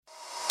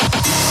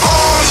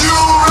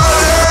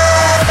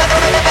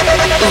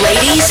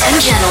Ladies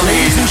and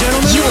gentlemen,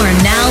 you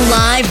are now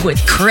live with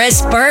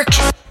Chris Burke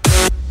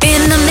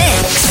in the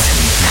mix.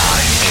 9,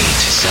 8,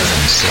 7,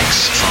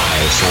 6,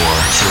 5, 4,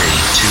 3,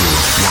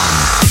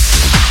 2, 1.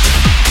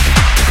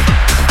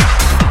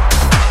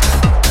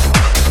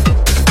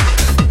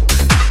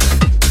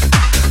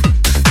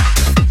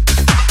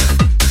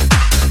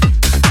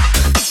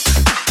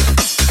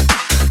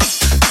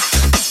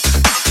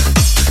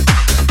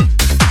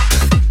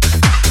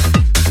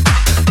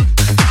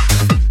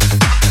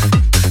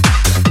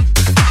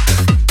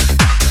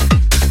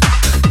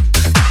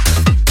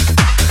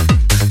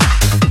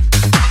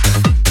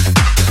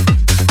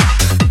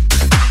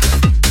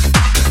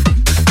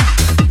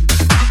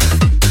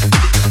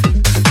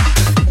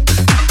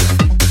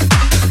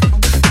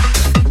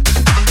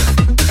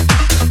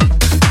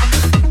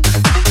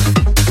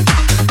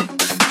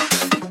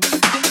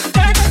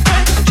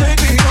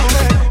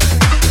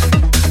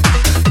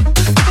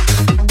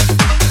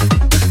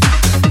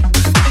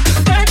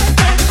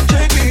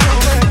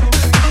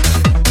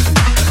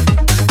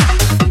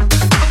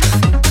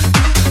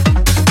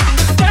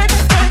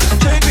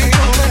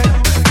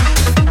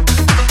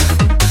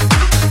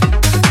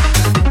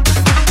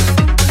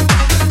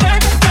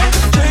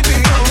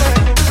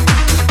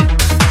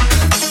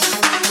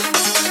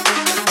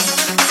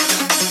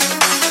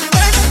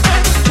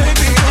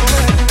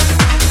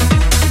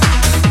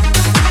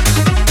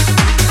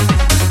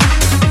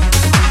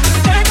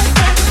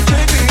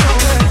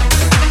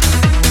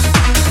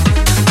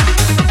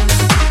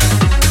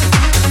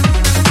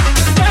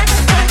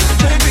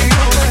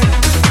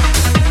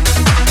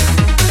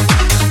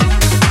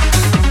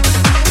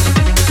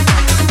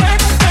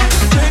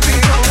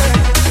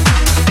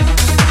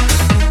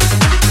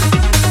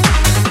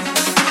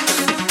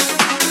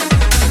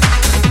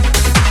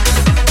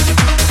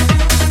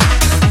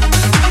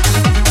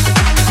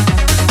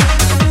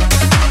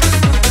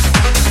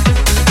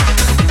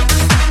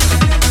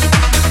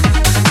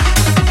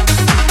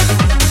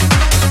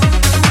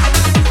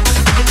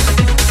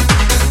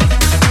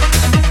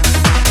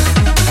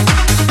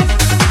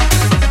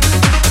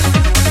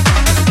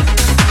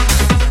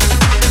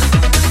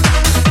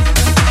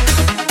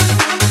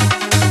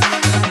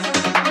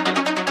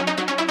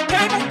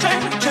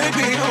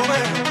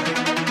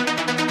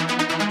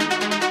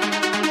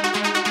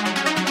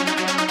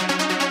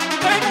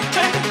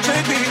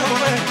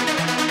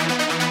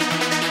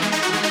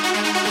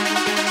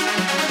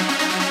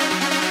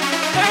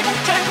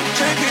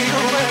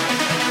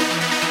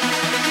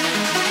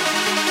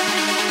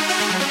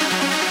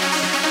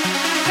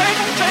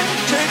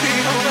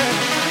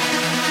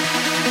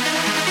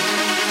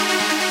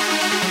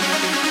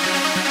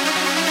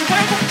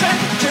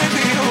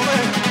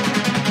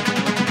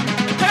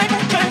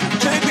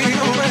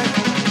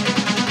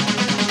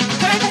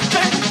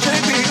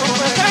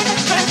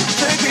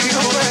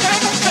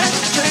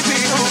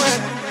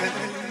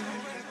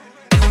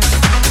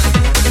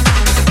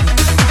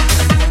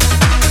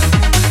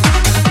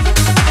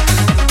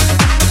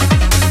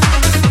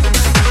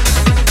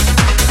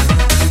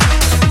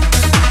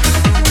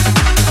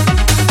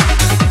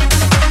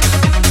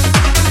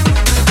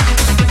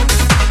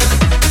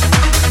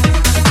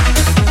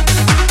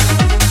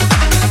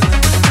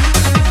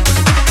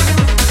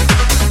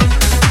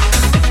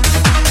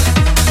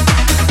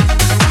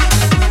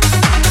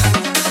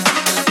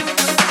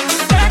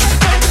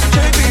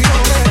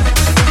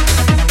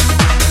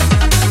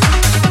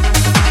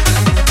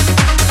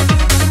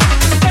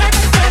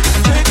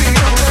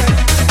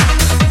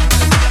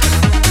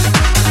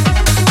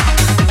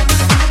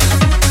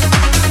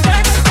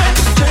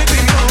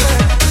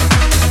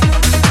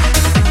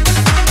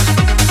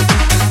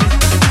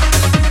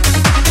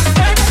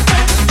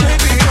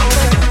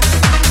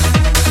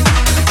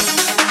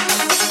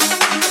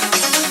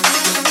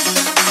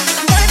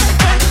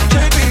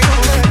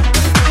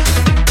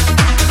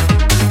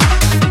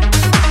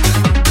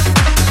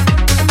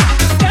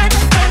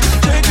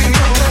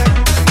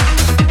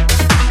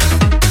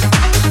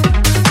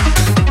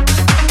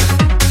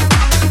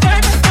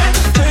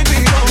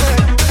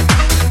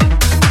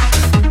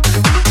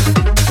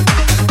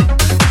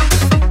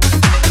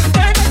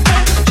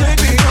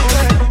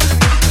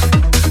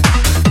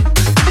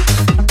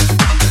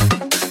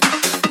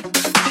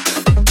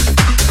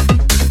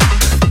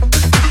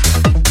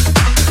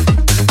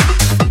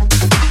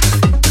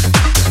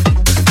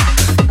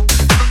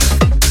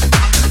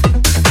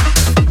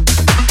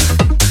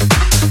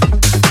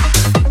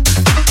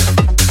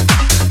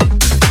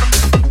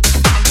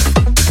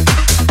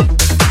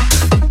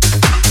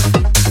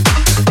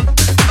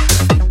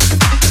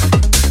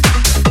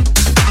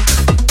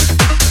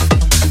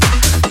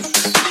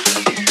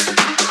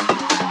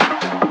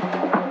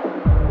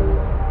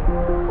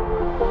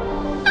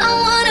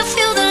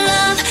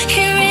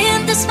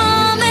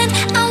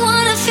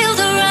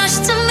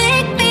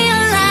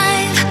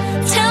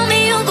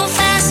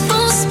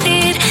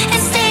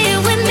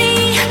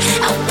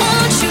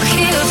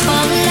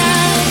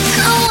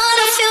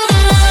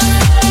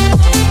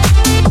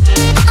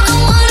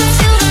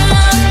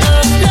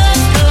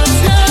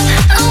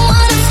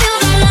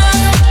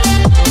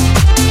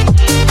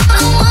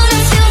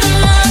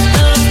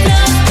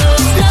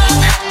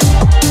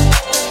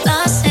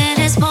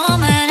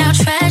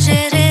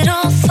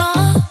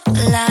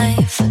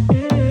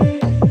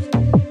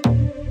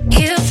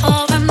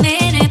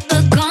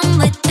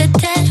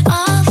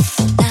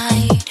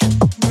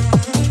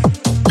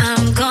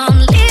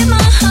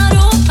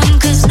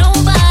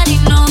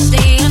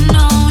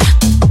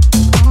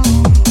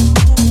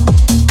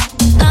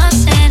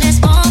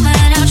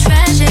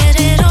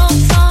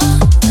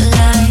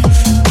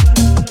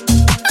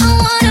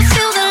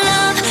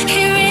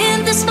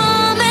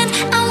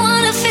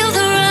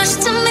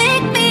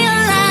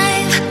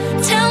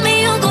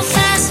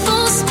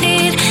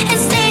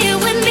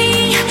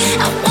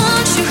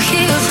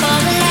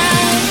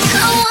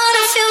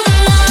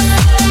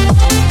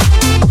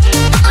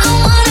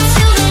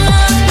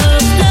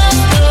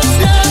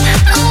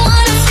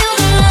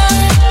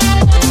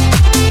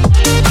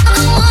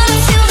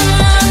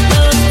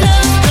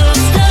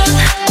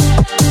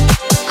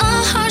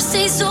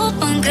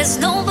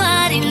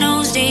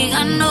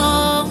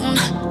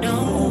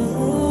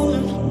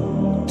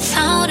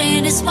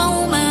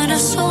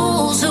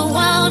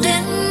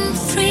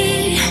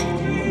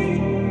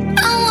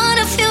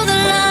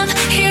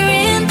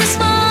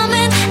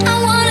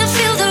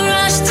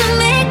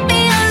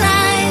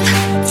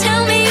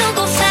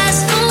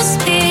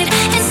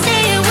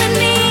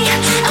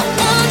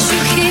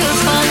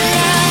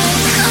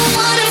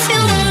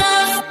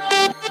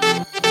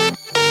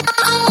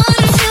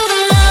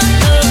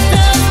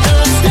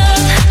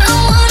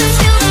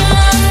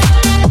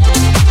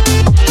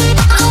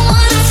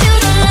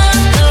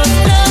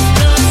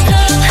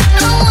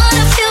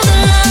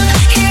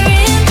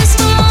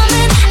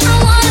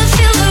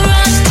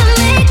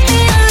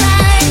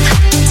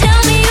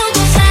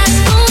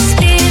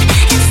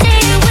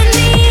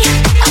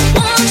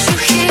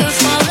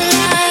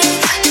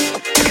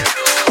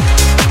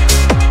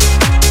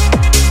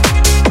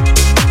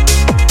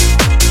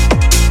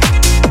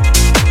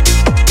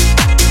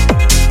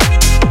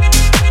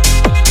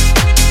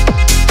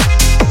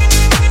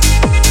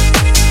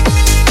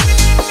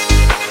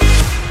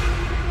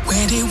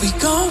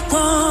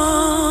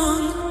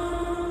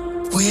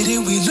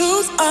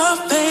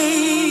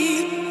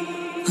 faith.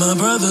 My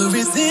brother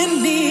is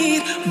in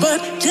need,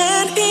 but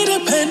can he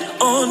depend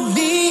on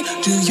me?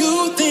 Do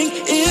you think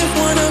if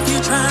one of you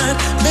tried,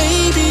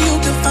 maybe you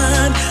could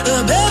find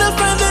a better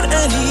friend than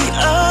any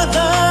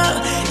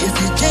other? If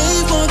you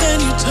gave more than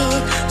you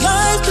took,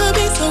 life could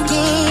be so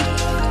good.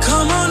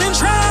 Come on and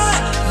try,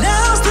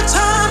 now's the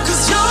time,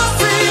 'cause you're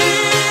free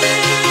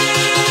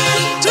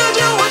to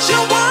do what you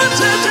want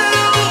to do.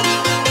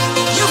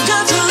 You've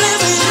got to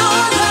live your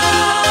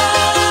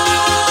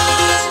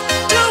life,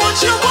 do what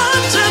you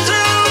want to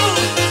do,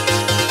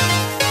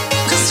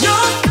 'cause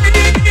you're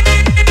free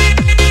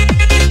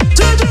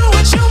to do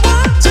what you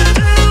want to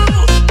do.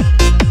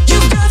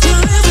 You've got to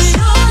live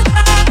your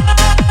life,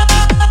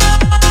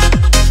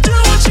 do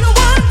what you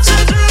want to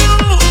do,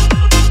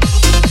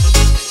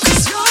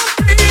 'cause you're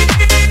free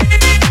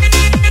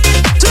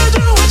to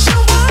do what you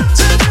want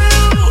to do.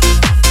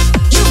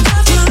 You've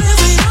got to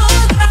live your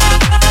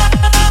life,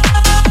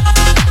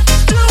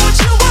 do what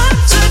you want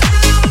to do.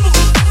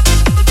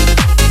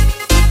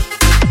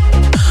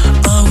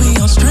 Are we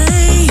all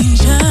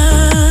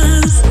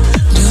strangers?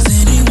 Does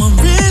anyone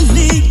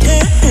really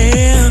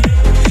care?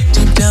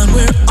 Deep down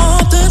we're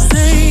all the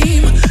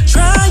same,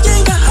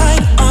 trying to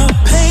hide our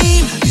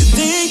pain. You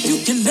think you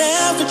can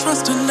never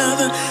trust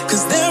another,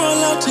 'cause they're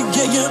all out to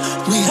get you.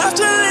 We have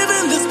to live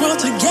in this world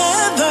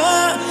together.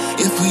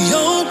 If we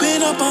open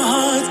up our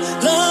hearts,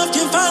 love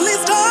can finally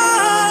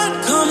start.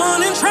 Come on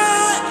and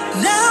try,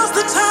 now's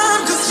the time,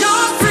 'cause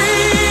you're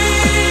free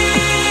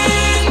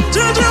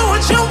to do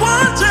what you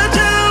want to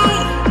do.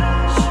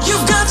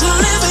 You've got to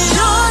live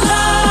your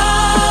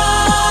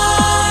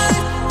life,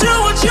 do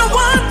what you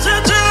want to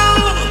do.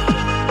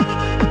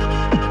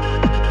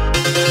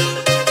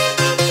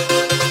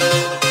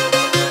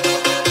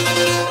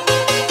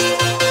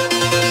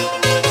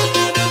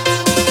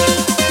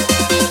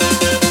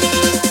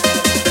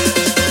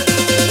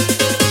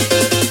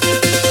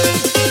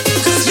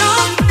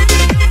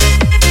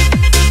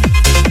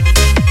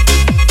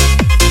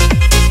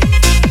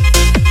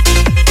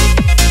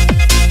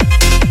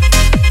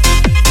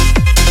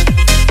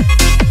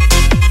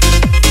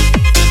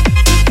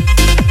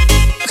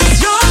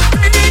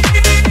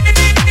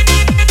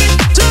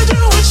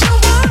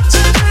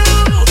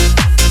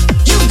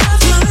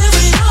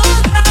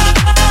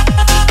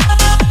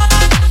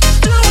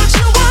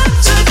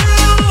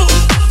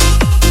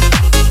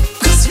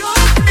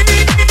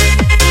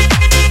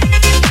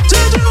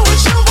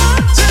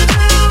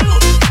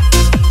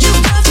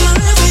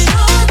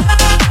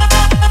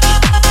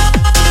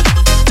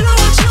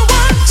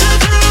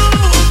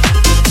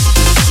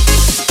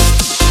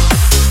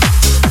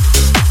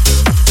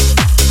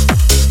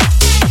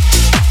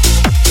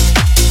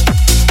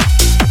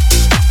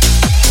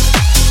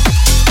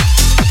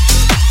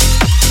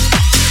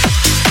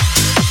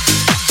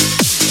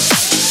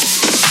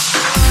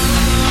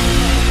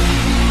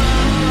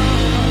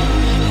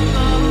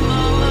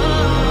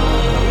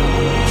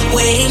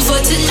 Waiting for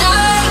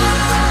tonight,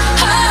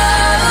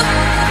 oh,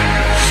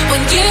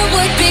 when you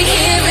would be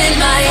here in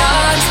my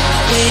arms.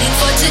 Waiting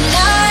for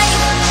tonight,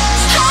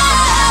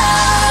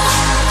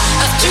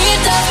 oh, I've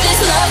dreamed of this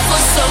love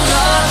for so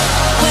long.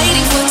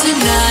 Waiting for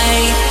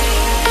tonight,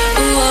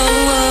 oh, oh,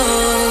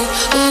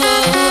 oh, oh,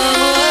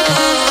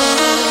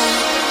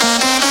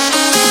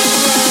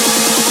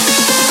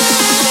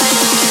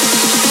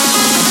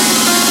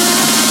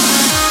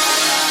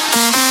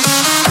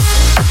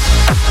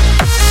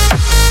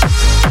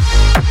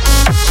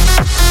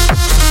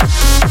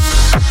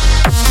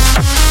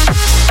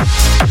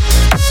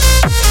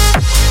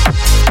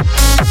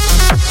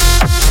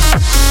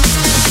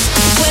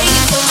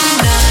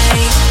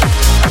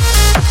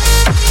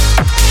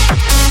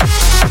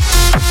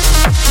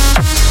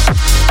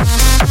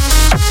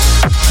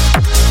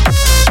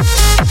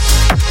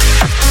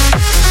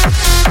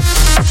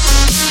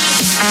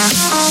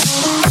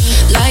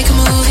 like a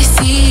movie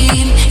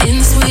scene in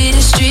the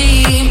sweetest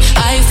dream.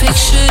 I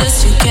picture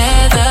us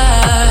together.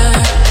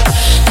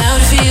 Now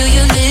to feel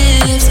your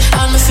lips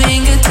on my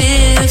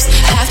fingertips, I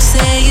have to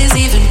say is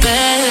even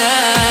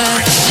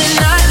better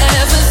than I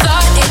ever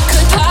thought it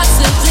could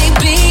possibly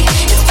be.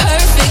 It's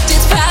perfect,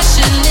 it's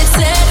passion, it's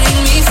setting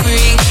me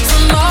free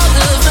from all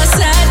of my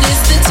sadness,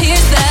 the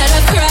tears that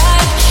I've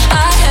cried. I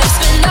have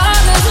spent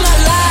all of my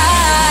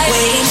life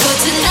waiting for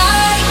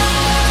tonight,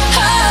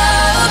 oh,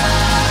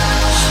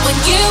 when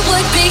you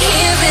would be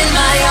here in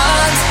my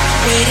arms.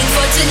 Waiting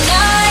for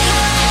tonight,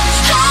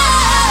 oh,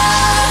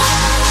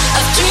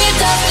 I've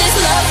dreamed of this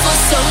love for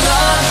so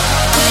long.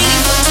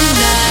 Waiting for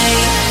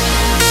tonight,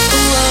 oh,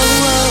 oh, oh,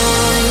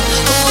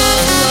 oh,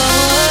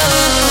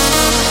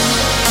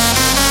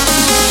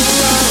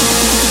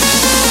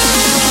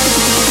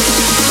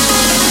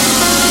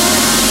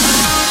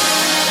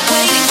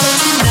 waiting for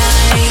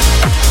tonight.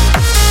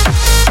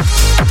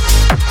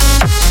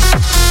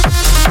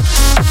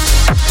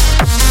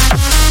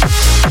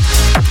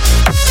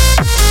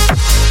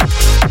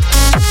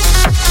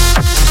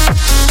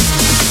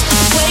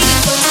 Waiting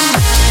for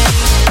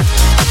tonight.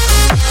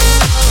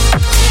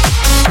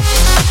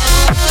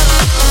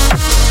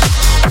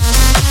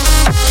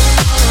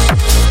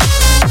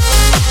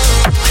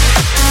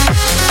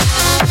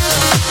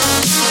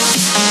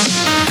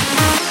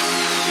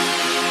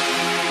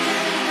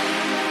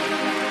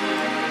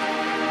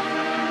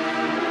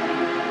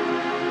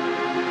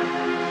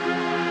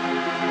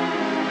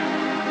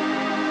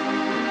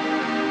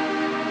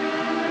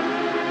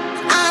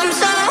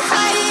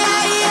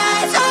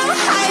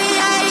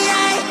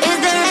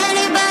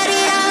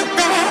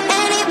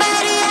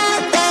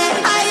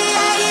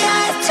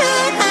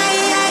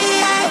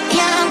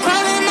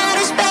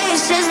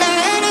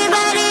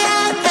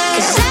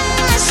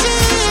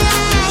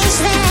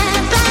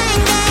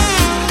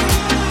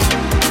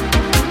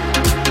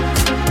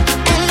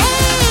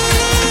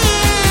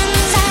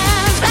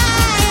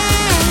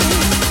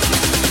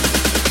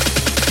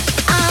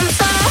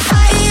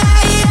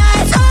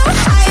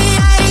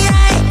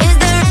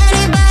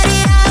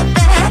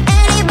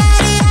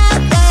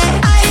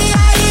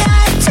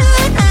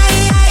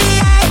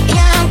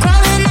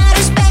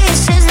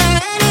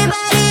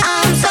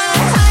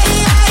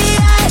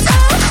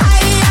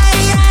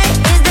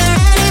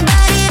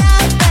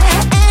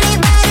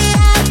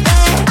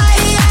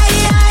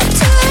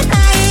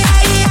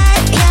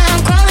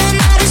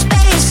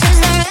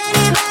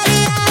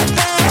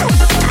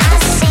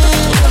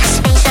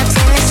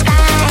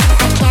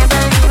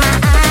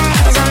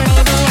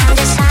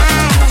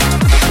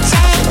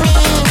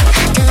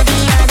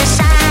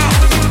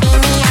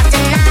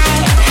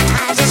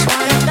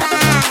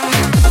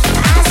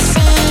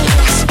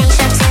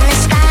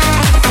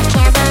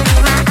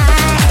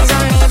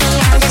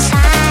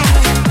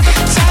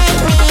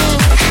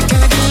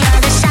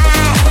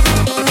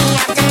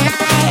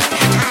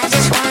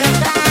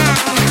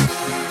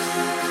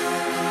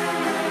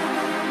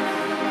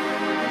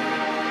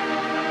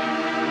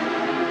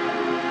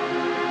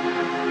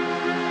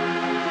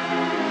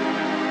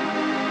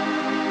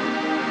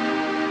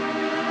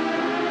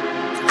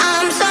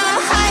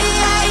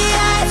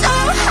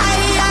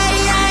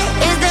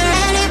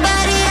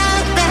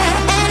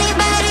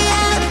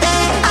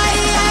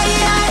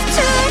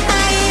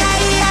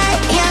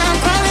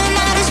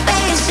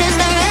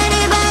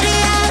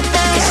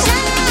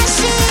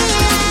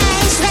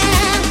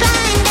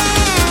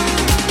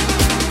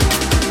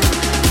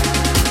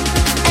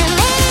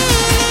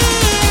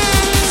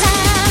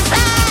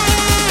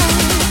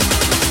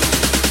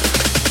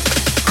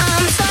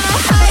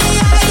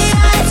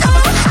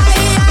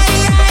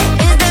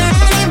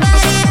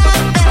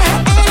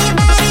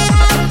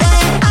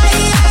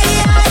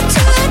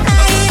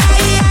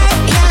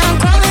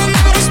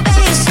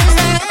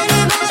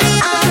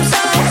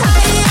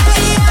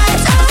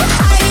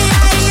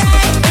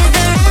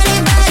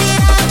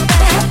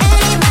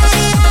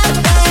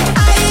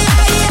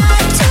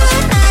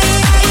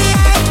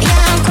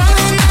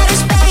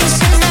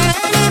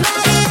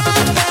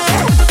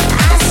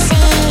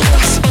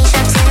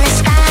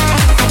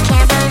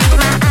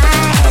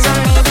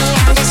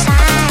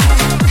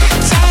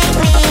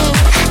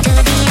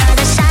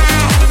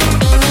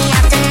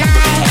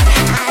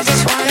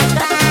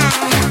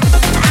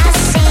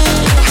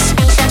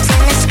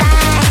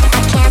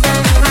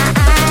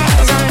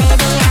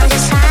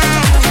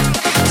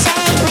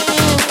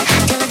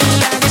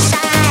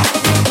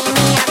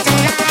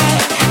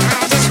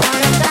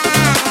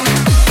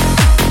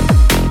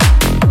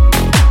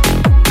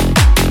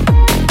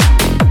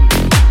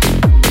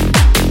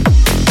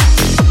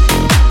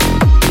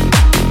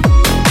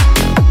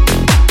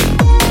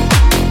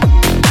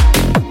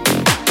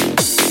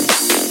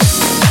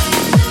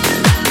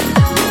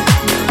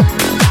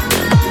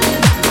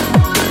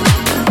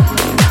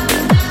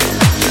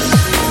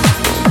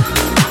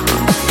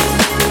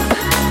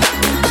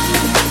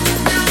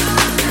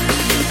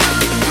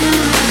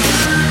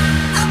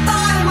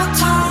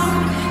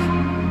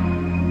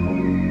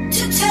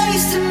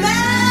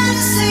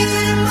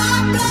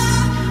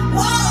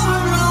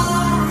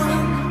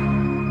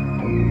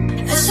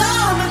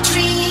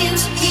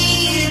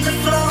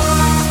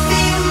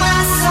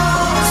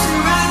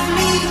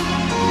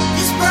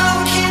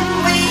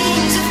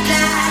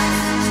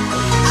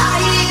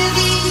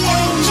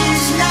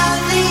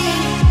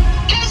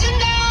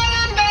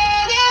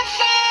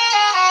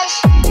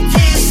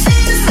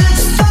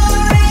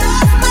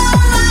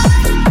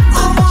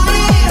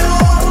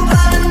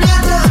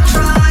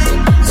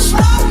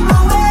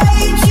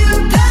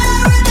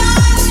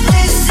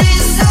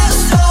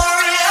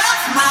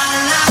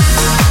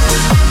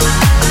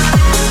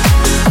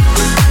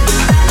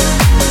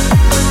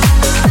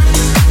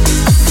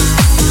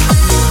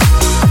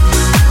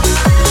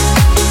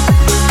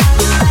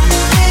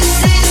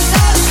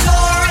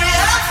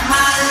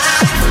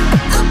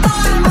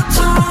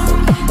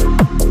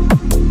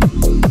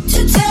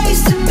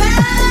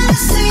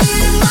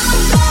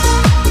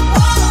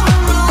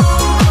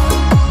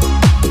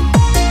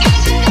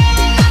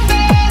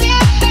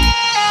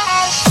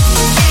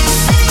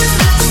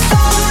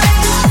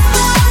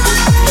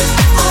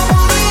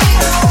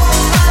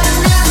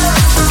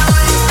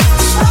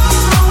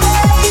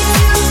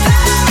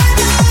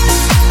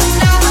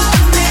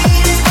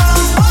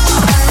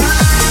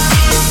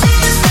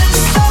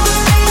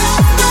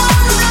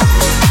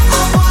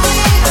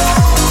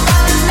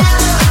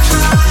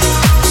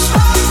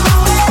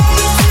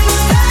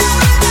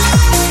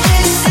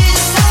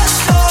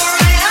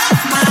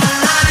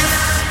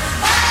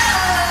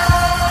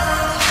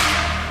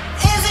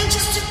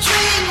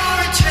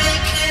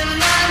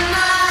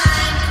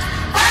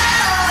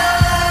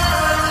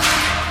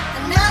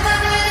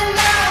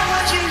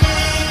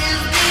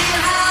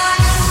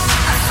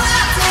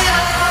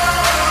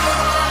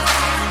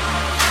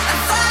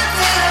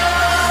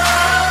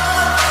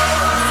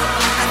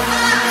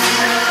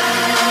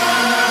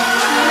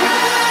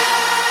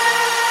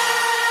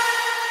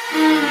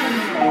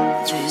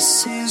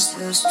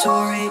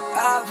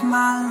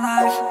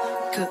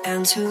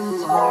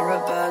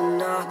 tomorrow, but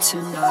not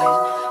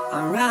tonight.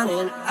 I'm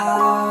running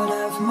out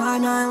of my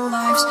 9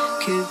 lives,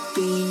 could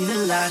be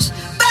the last.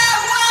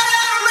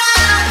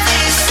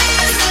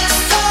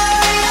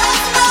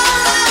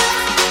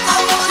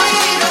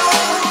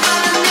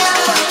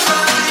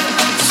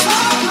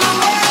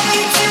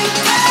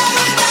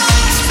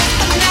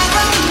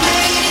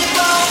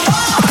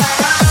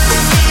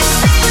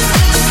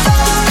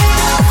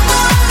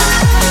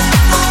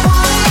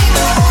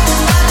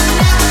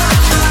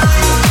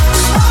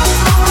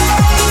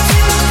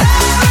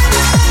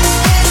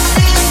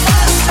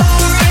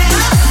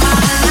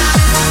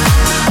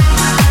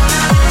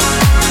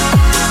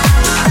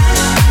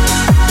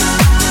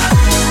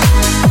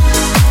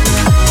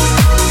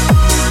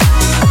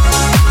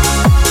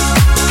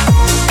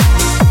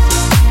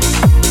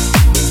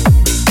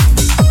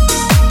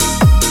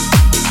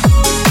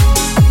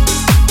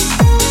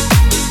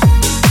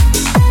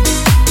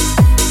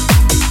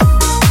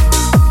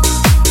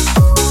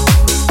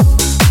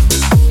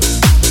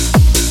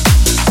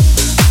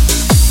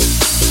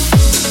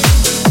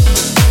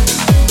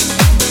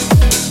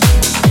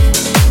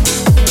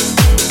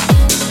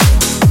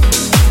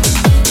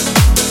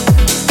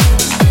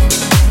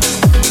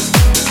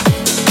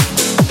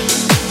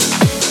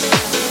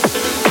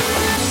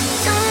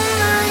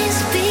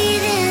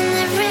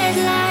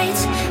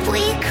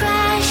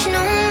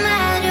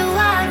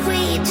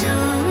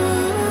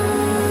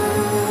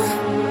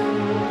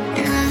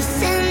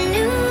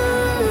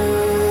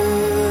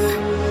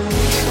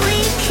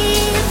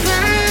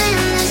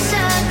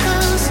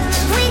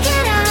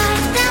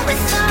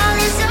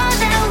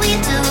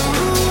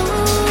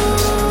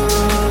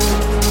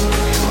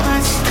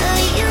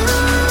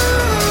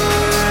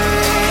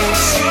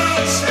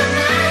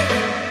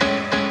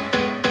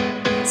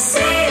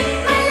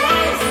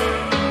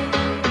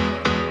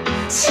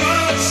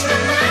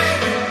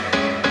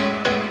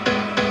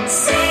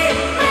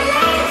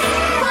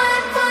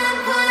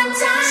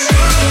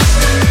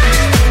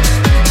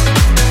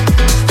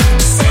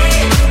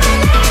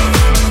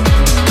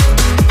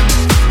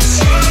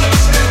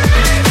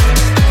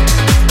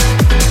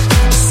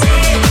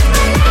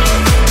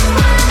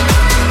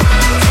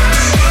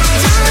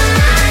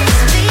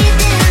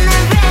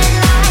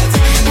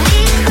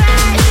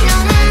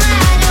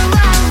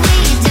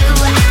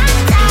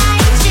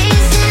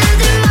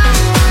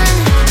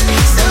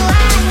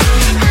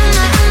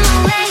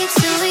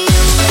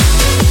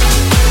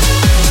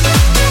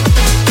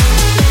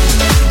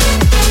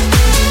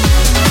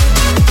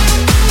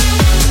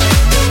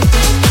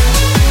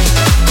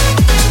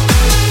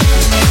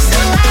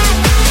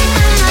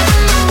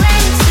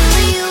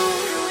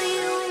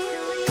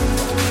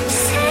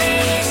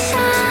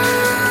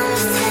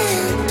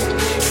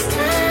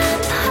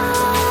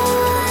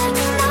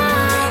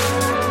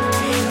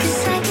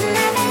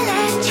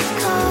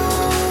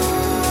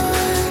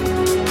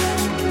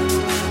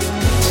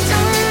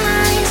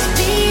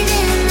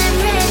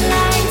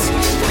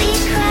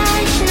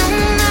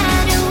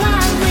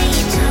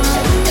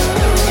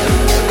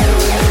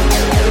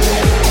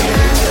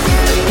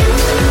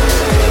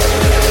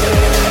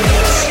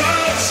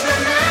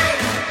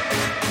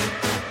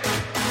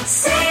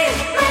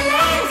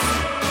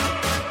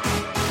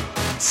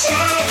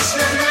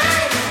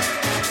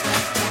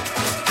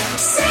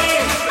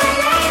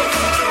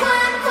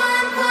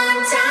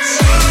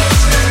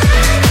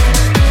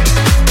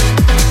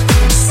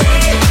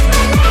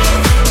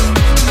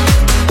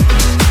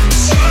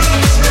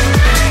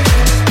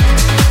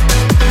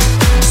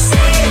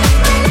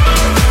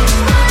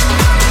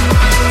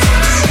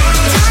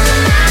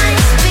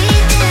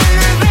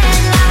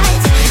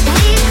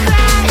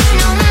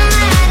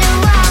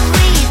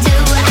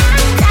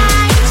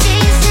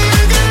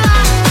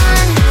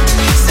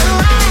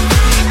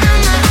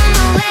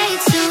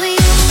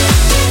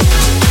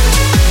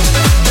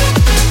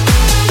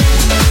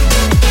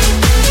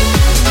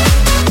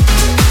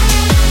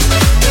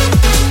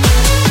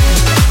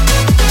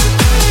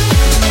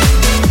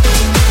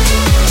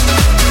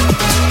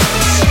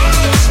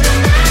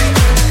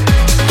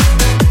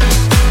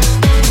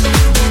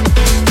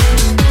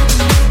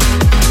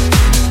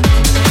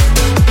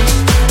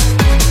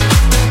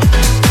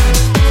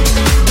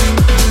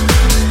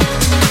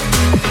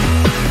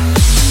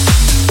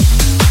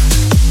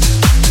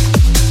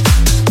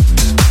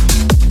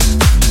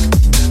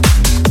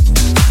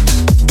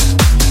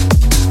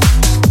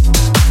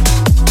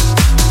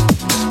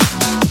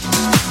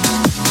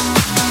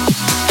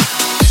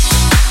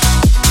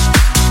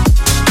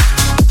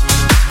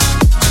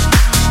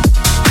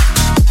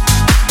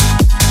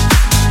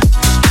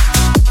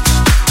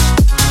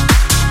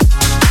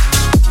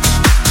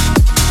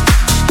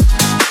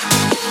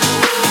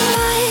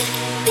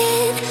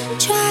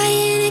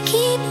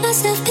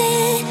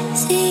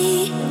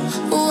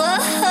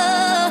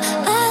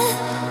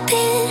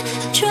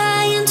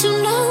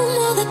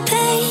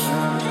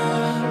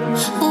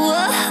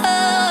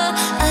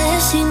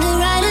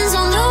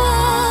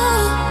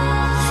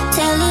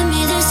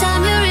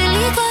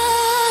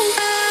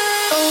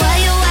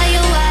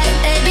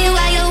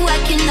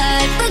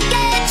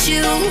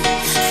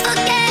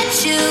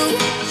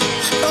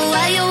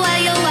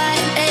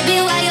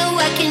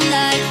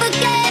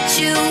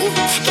 you,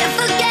 can't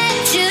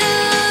forget you.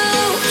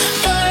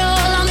 You're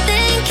all I'm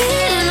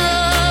thinking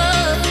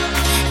of.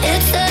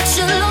 It's such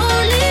a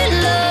lonely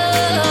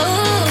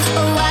love.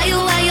 Oh, why,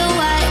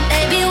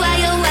 baby, why,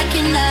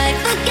 can I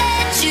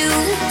forget you,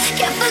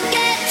 can't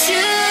forget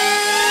you.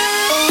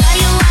 Oh, why,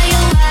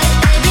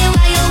 baby,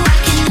 why,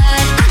 can I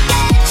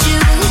forget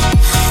you,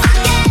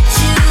 forget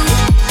you.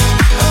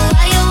 Oh,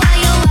 why,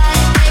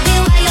 baby,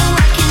 why,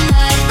 can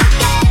I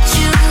forget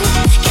you,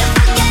 can't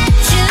forget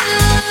you.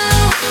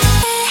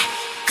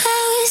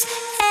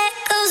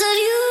 Echoes of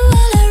you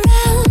all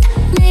around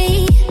me.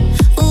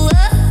 Whoa,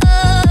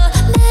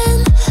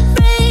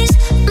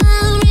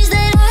 memories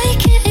that I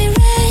can't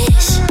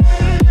erase.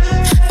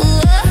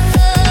 Whoa,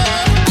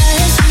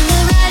 I seen the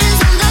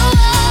writings on the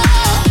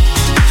wall,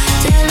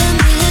 telling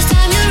me this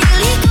time you're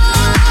really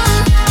gone.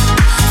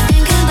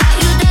 Thinking about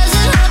you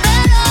doesn't help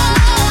at all.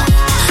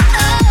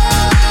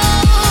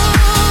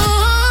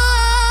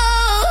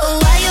 Oh,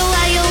 why,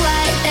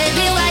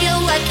 baby,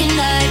 why, can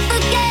I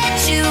forget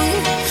you,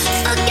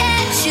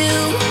 forget you?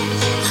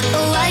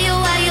 Oh, why,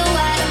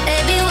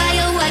 baby,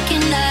 why,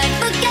 can I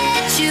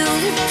forget you,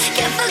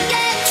 can't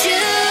forget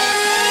you?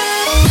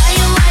 Oh, why,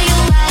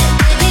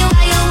 baby,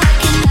 why,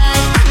 can I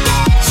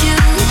forget you,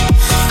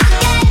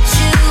 forget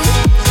you?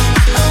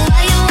 Oh,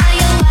 why,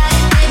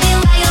 baby,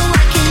 why,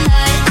 can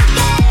I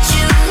forget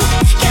you,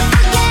 can't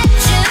forget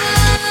you?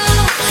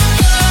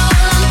 You're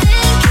all I'm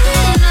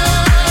thinking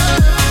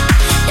of.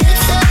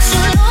 It's such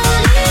a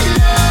lonely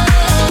love.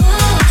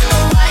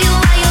 Oh, why,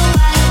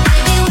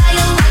 baby, why,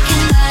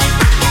 can I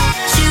forget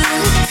you,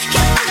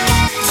 can't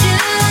forget you?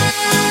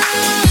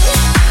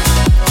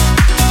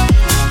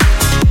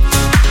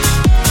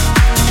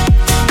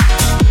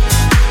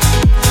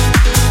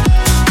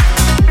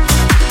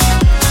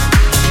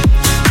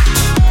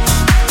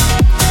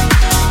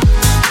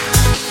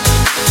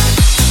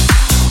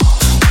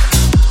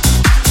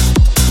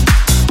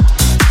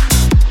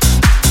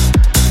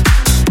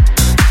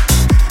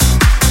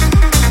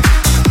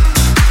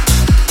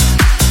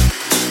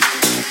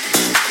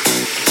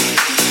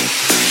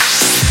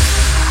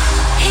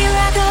 Here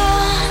I go,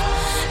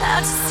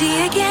 out to sea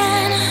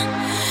again.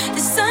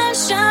 The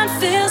sunshine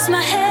fills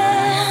my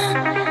hair,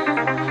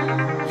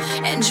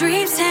 and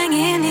dreams hang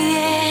in the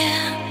air.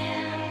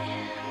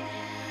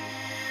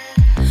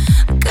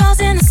 Girls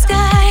in the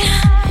sky,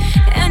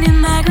 and in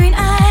my green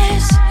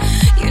eyes,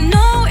 you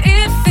know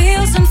it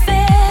feels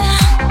unfair.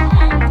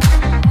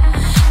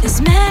 There's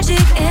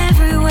magic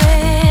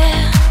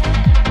everywhere.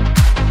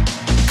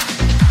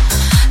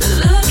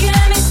 Look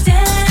at me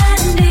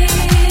standing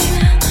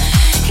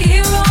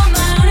here on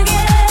my own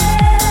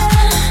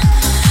again.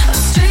 I'm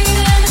straight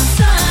in the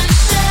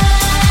sunshine.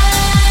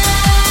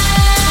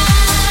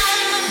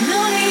 No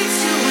need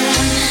to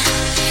run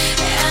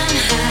and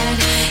hide.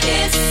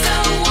 It's so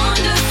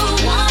wonderful,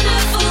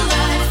 wonderful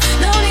life.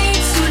 No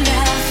need to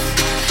laugh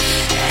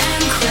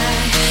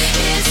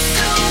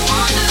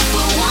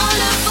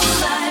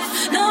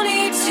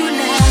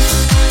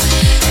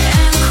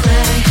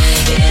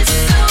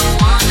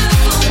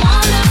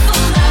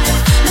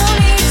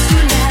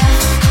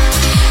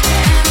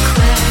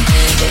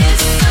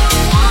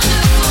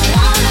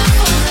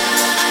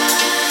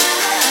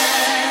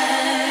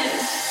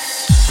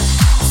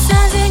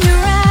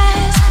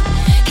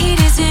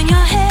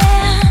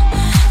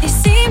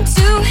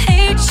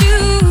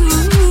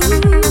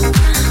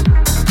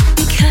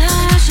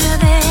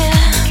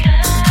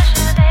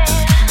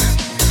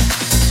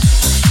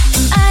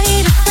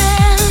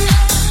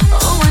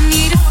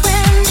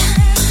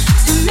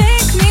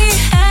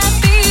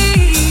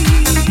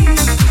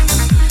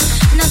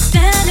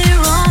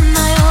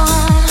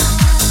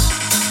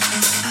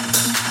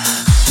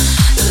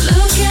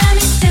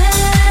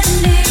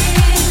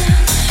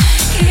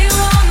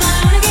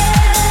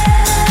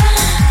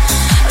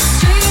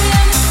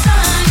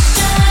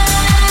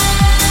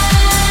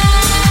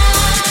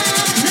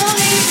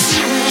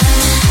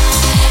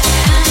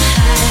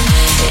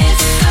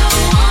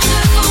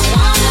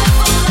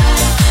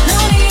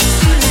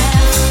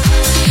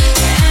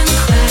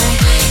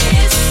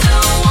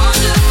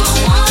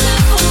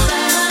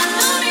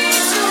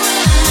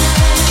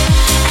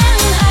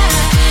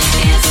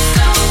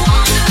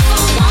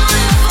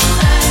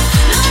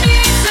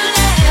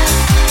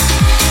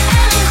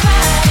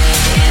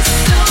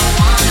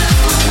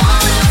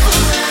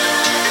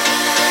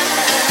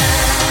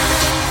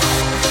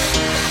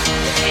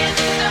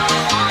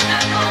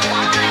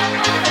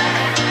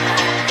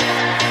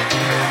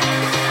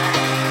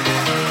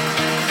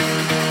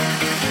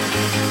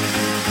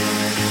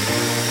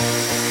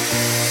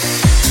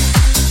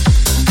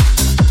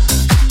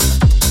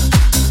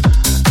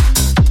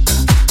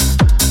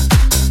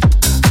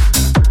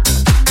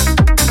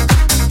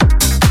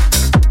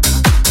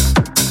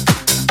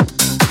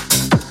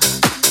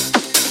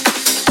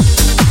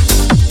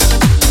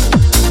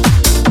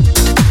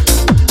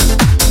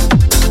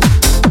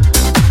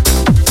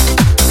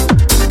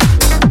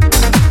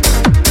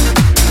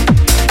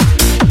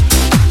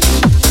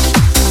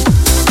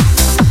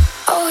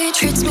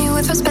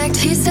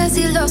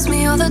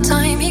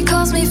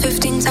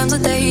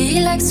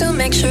mistakes to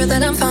make sure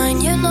that I'm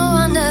fine. You know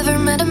I never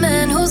met a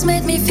man who's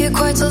made me feel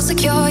quite so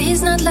secure.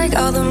 He's not like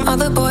all them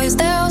other boys,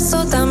 they're all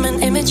so dumb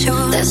and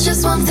immature. There's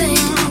just one thing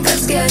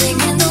that's getting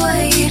in the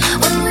way.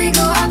 When we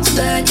go out to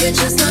bed, you're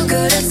just no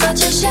good, it's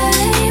such a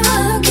shame. I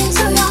look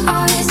into your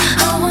eyes,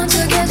 I want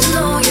to get to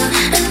know you,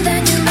 and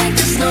then you make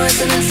this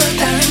noise and it's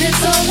apparent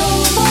it's all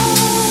over.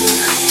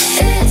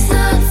 It's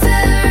not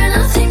fair and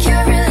I think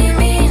you're really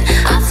mean.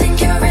 I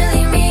think you're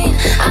really mean.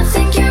 I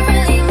think you're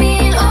really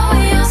mean. Oh,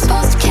 you're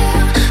supposed to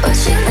care, but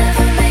you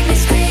never make me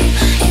scream.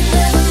 You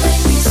never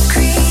make me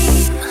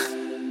scream.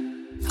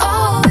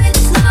 Oh,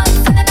 it's not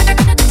fair.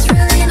 It's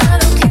really not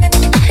okay.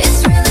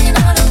 It's really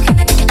not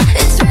okay.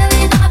 It's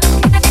really not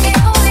okay.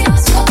 Oh,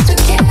 you're supposed to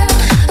care,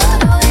 but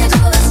all you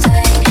do is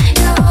take.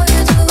 Yeah, all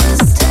you do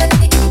is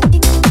take.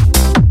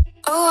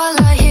 Oh, I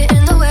lie here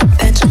in the wet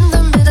bed in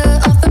the middle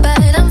of the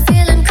bed. I'm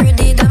feeling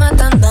pretty damn I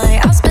done my.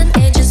 I've spent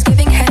ages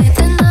giving head,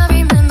 and I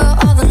remember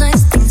all the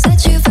nice things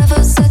that you've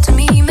ever said to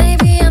me.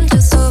 Maybe I'm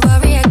just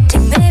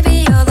overreacting.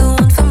 Maybe you're the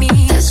one for me.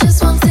 There's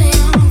just one thing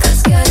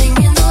that's getting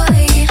in the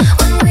way.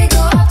 When we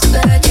go out to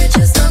bed, you're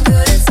just no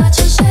good. It's such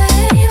a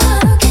shame. I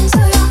look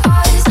into your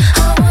eyes,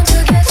 I want to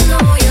get to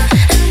know you,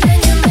 and then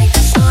you make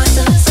this noise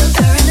and it's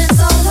apparent it's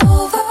all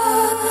over.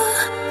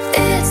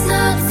 It's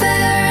not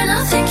fair, and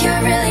I think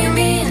you're really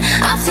mean.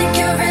 I think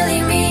you're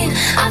really mean.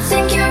 I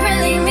think you're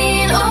really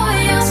mean. Oh,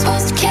 you're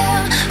supposed to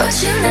care, but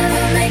you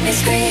never make me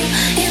scream.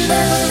 You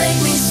never make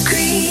me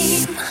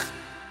scream.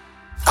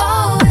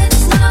 Oh,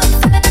 it's not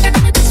fair.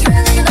 It's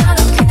really not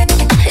okay.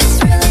 It's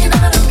really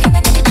not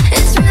okay.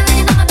 It's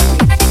really not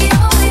okay.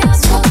 Oh, you're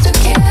supposed to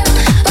care,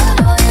 but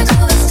all you do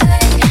is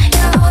take.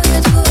 Yeah, all you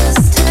do is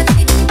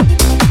take.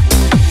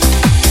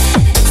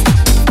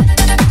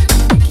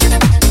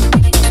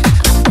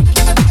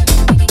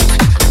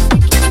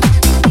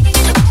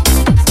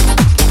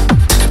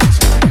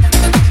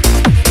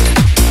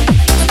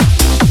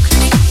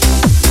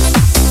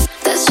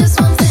 There's just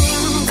one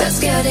thing that's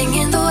getting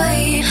in the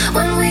way.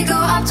 When we go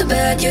out to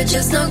bed, you're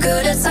just no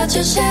good. It's such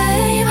a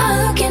shame.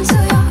 I look into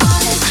your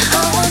eyes,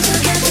 I want to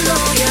get to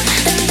know you,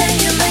 and then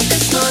you make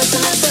this noise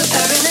and it's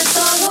apparent it's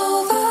all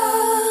over.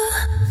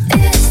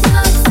 It's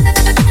not fair.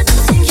 I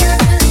think you're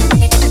really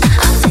mean.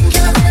 I think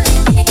you're really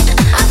mean.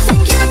 I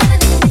think you're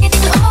really mean.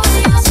 Oh,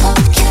 you're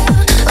supposed to care,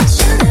 but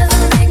you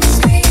never make me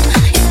scream.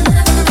 You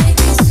never make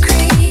me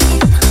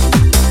scream.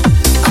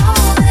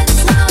 Oh,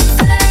 it's not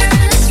fair.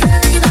 It's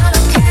really not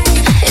okay.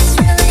 It's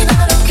really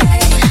not okay.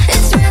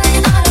 It's really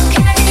not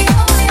okay.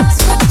 Oh, you're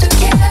supposed to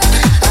care,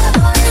 but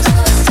all you do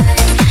is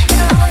take.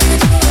 Yeah, all you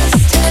do is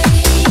take.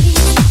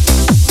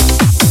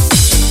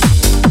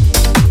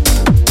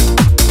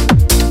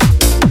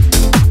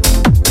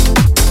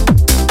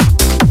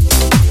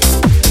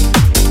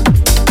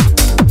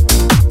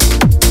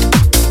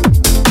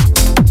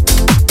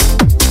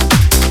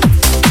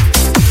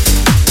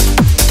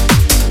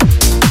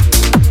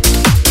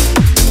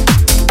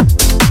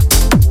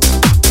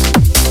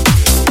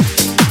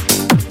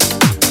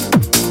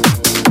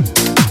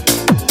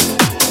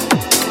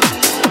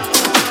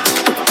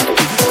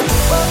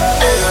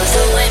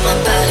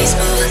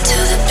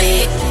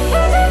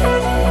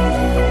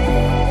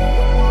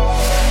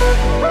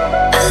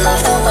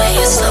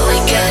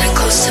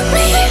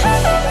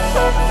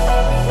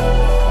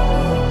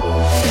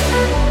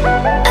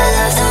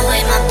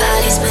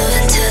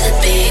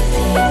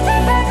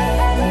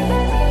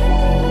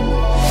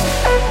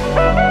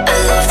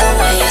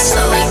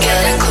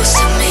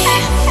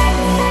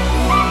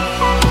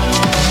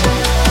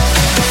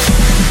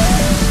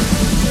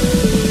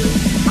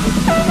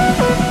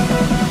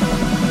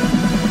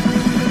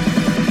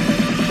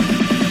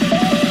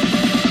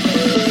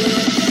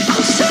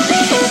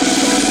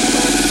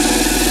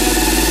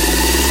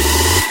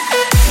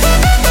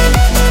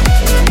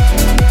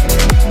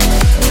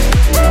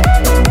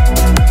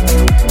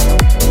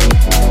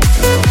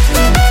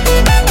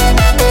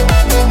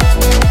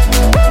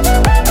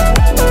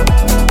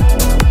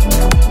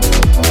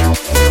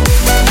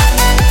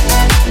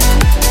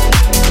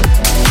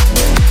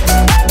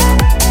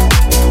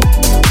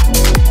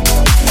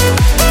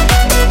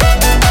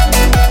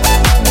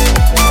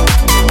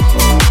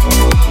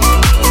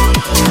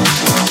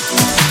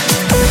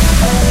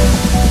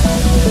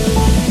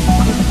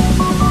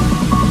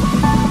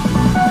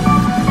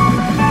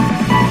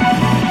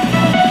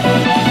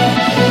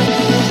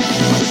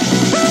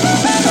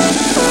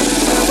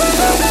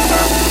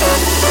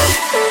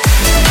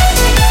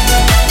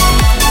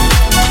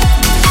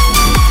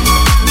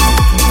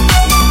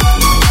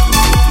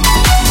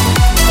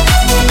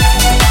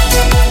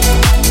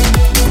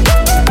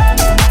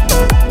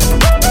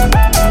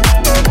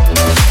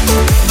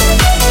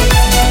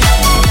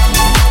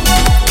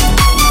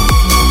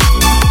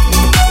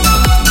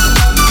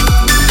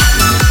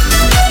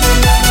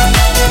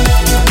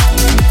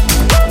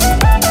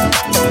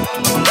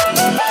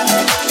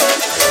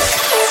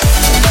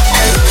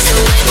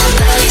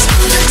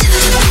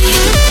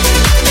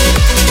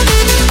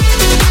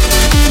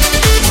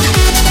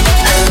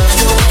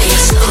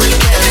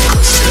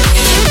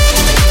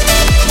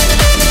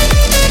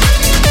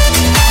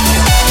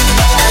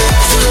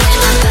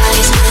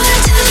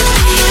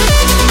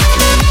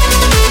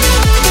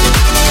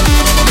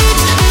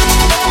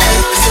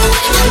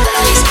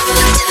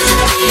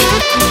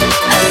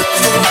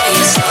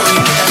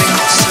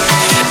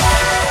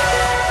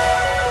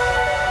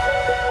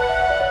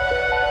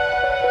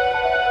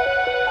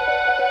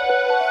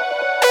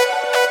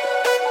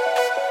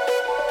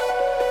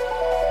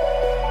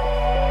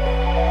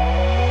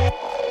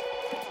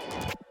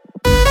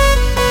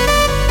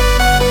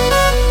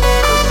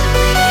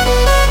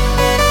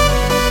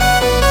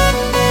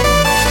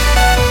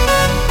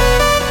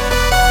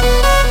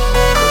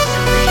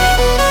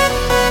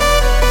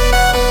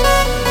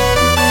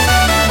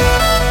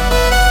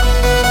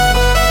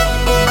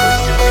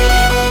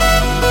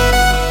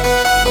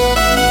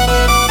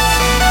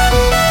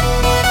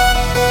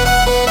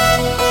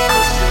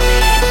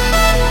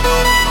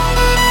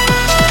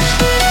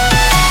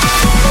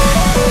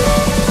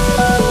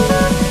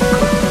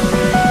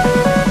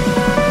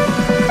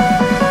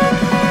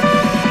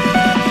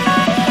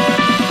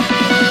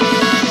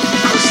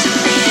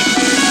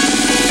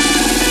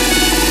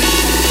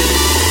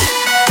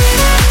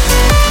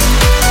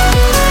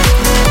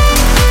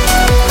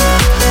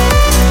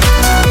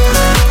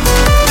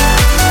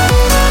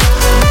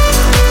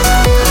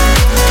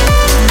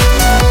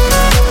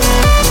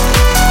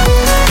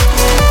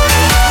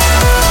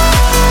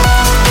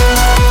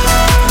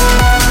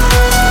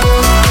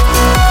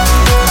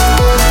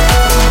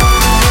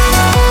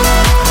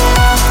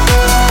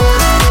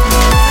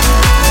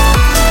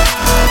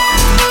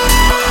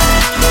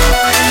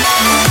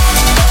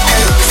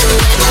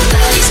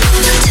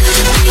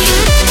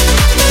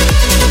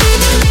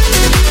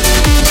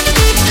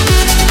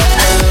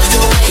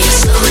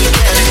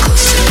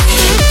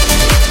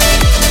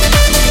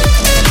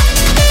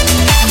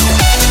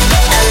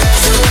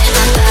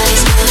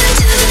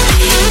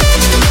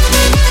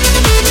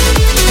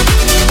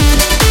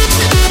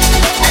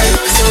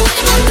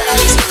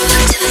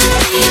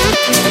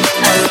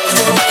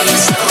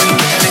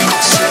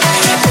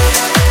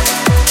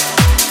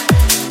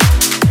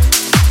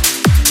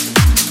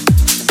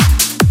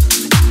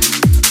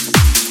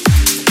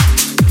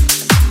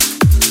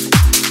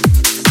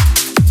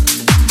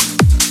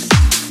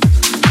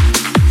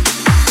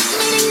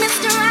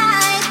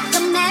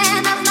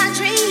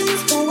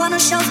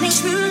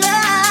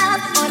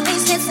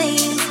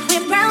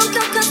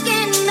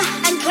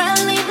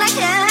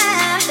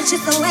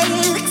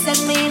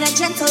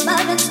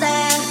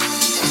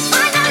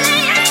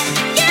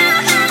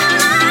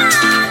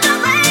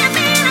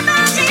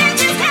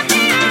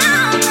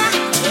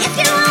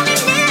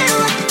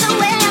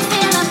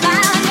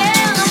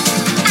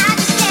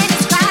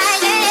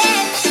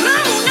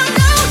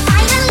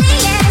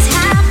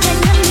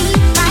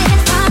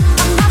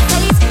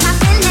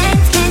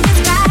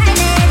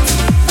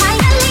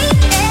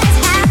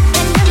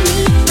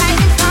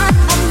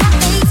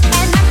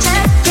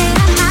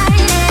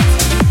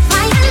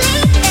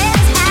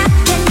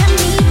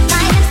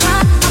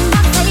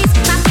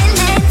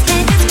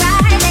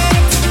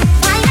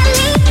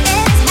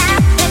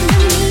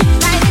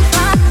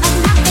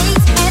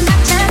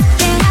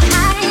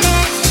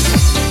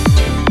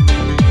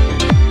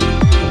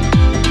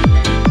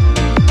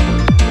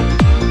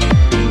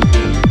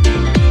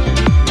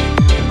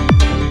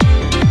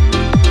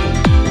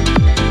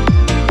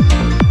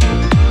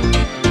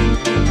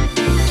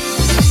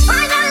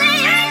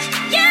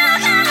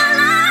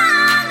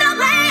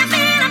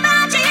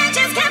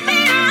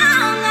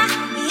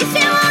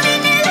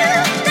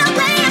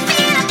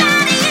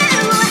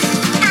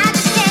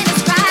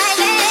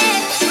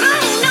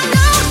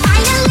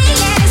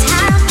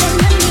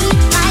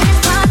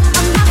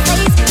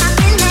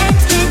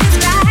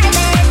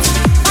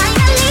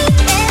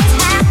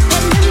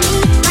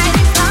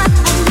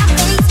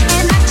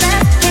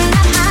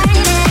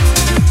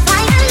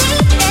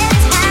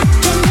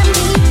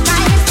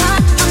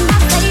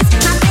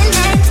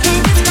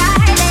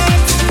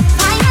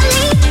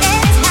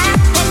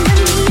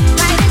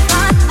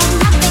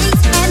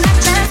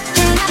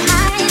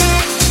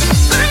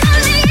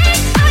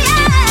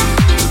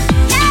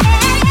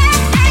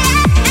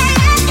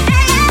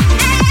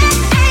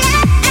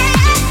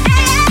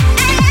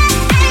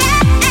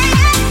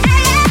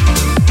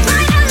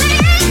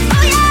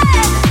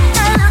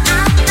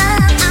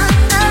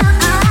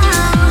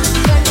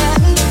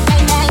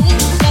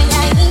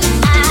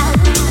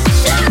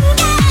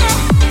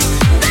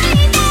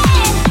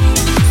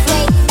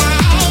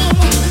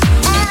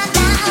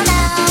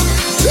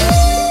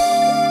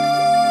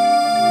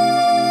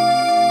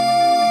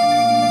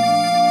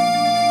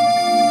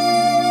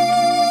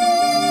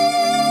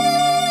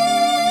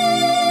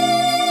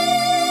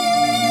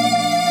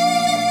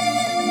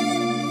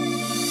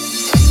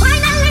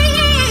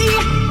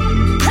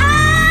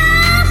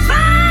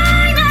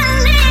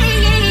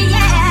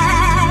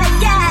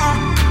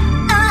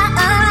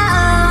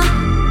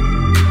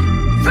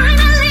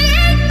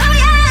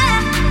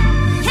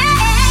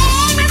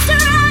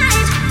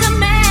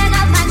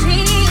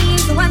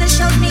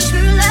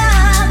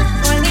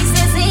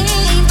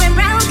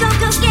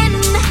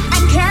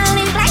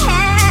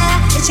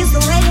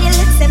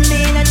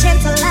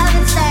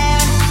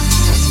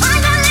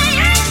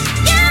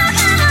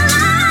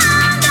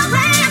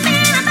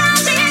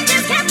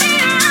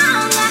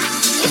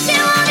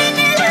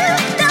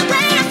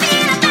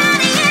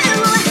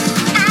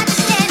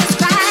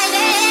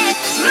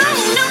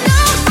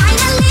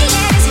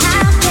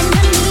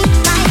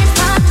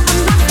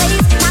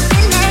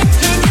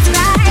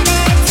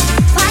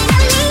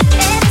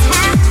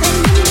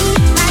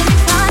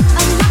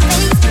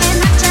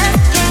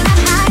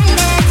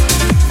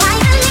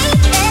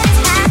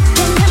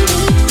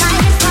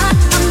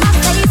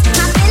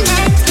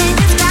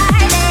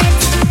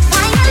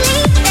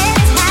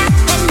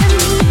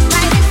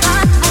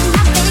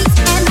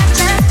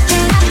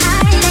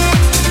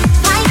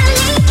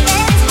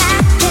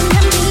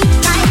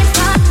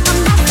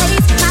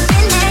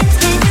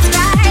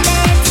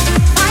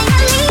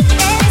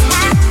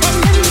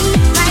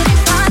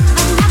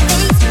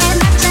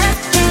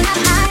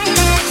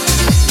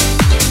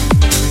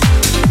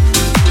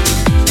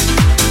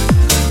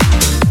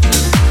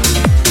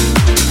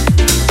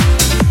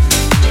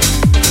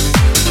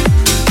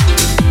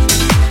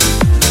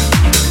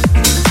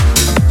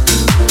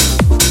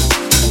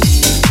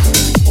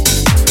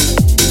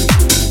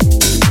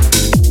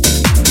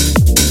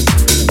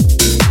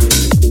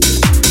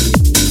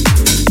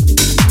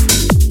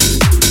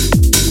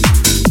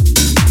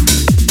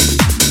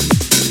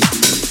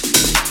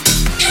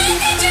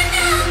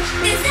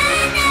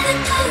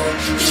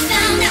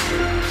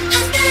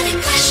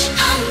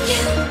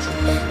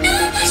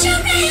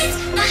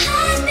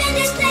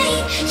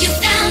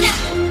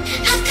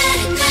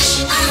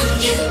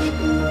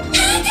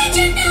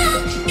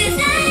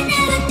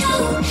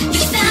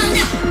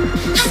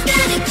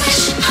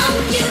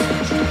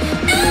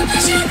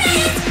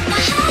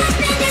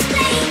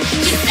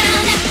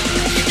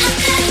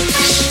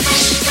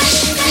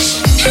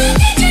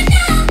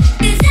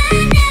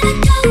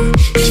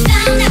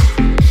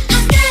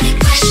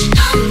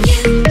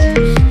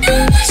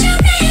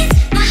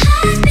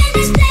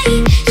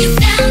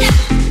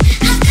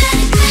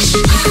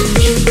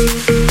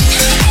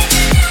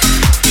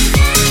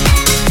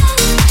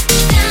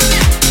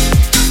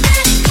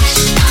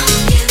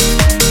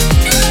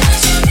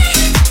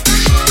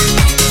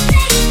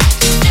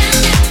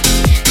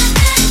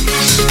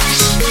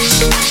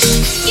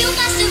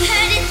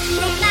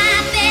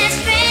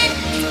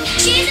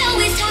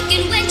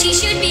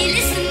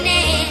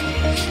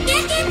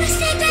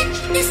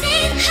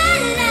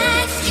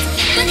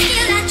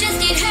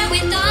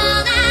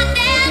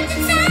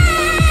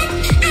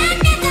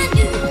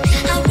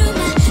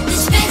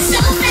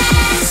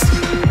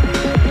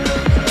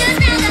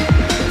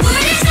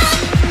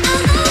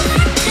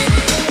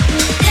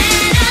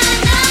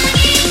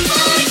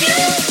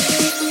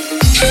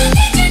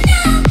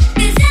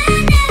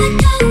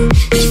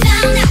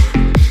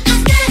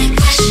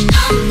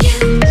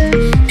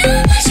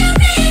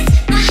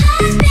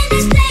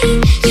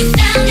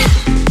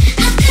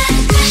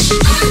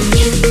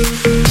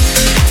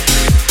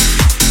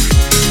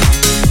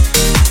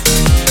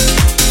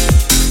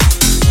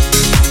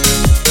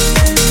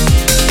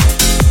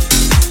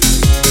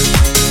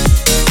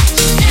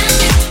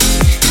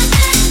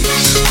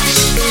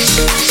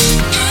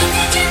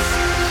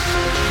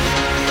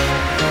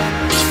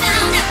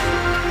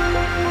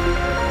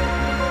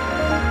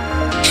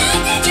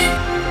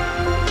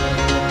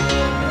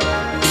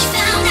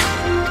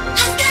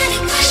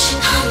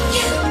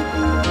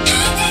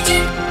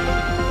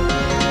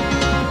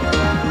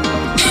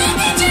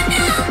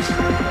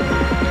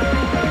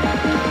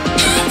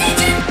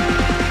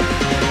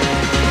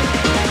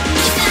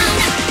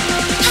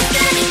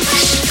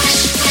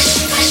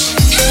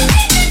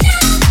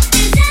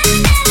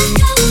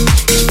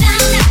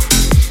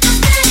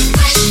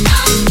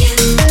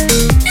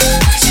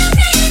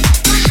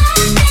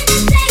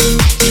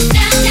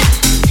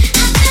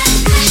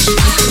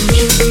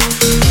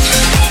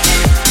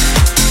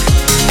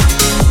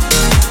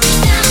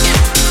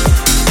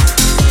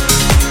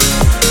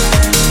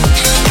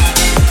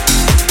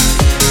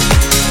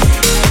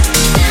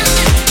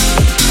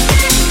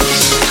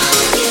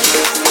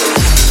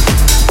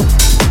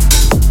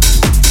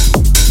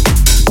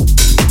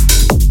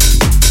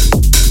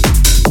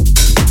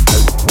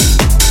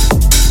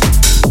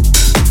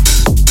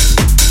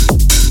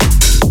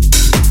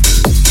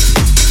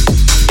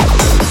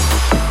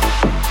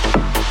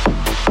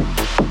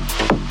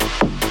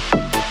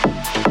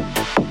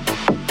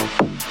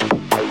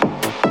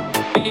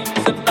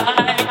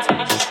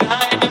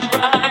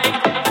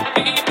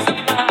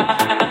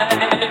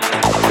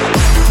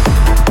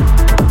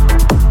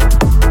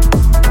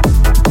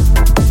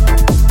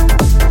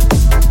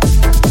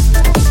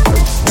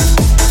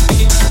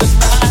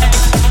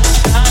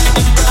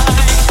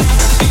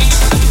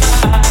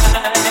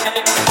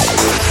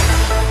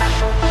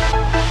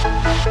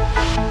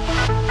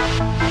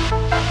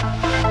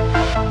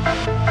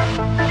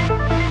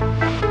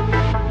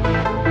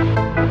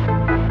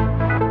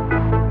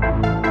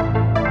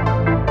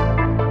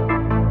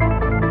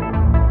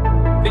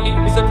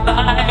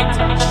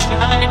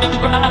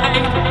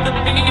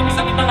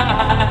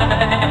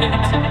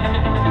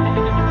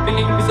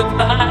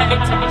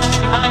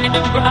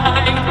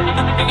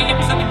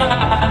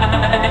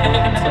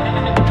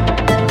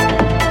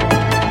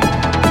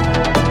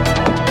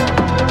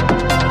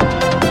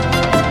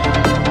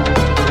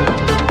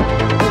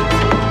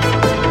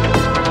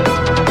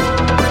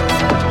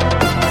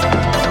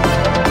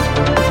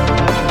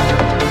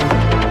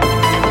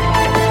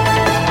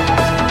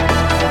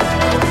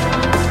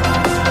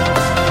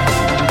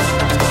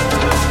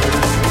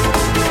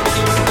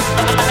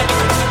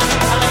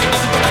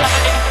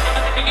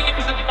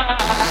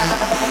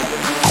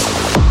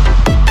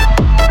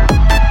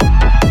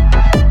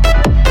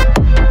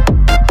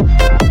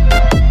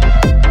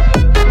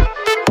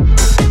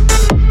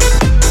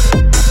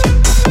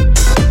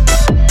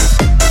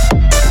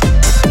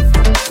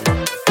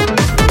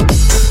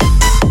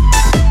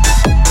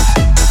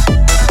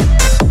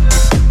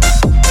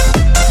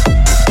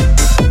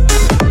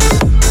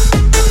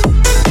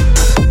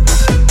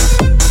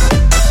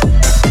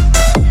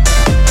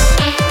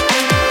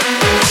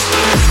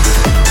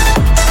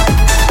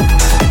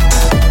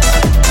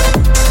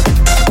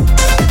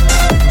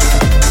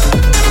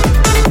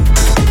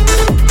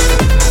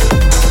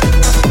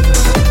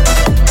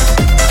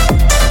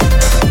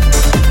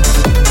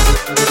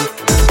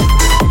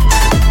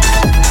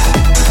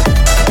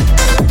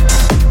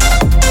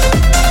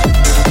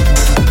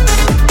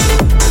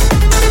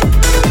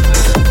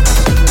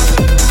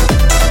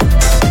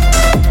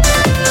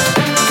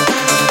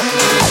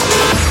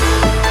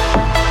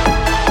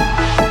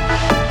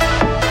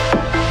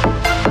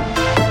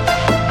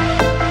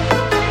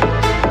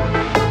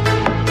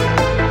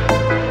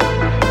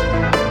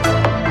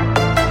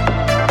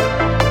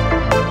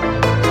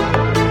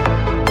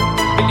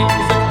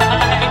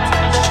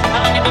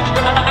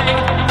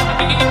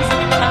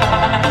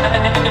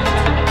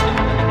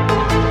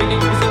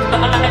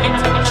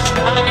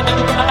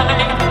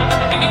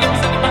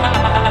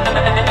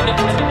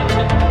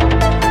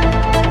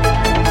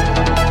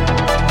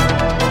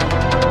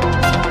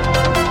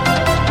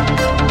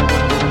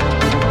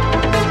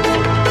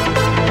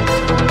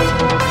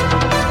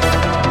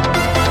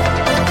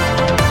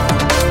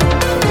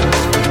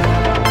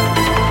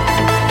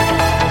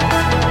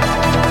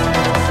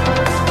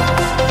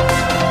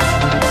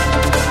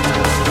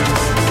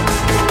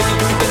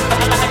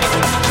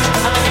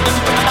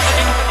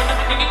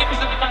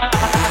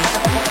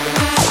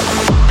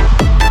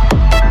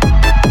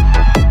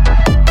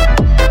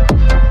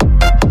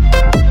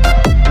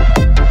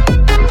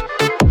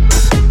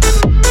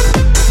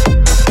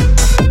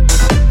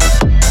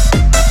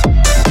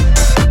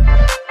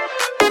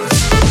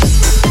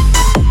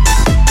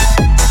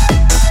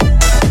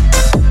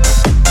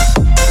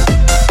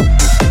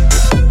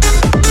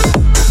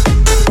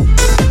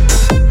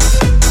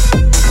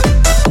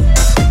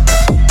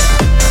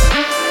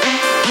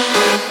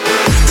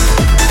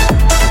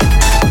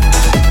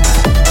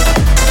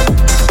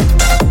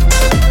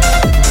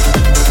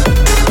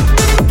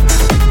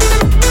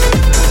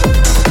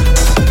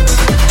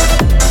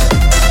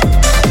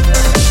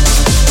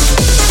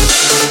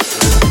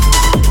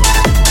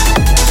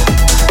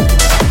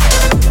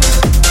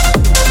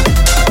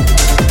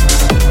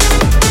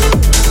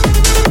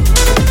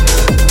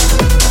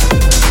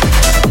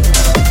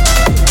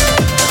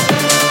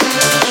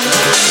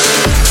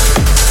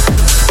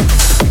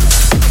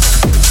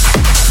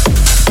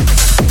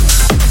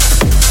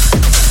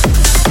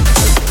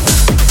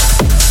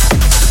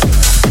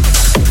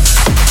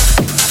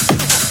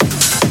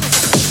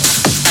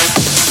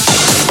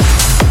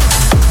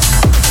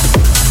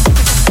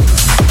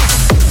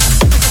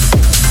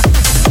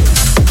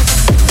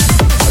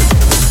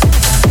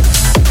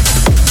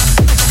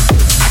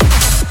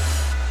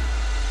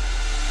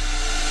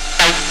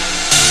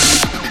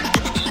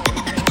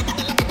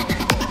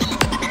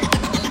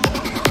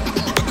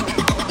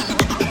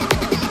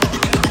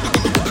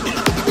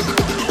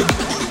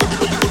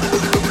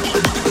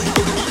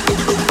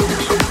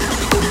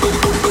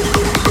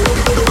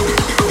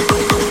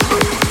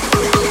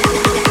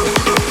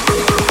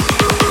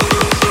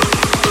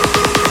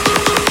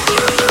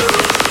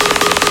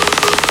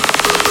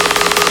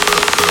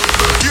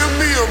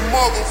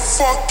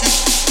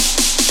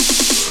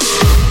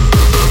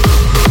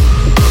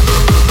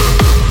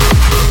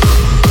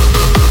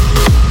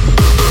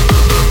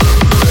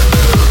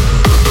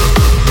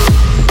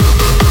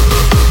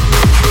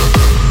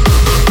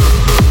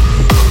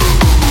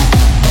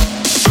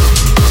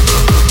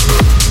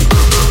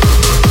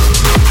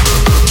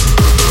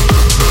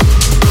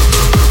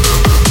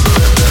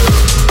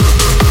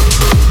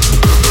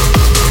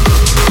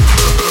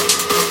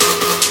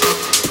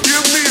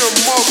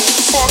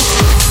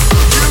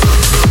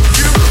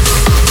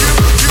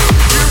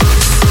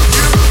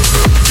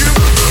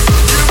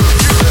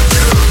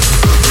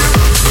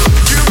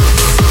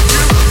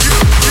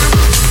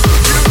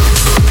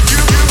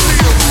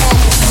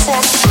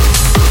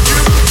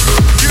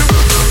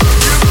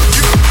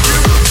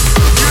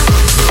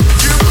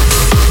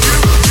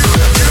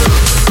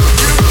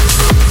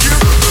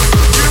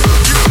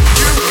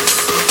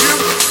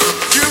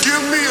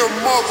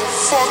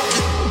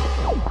 motherfucking.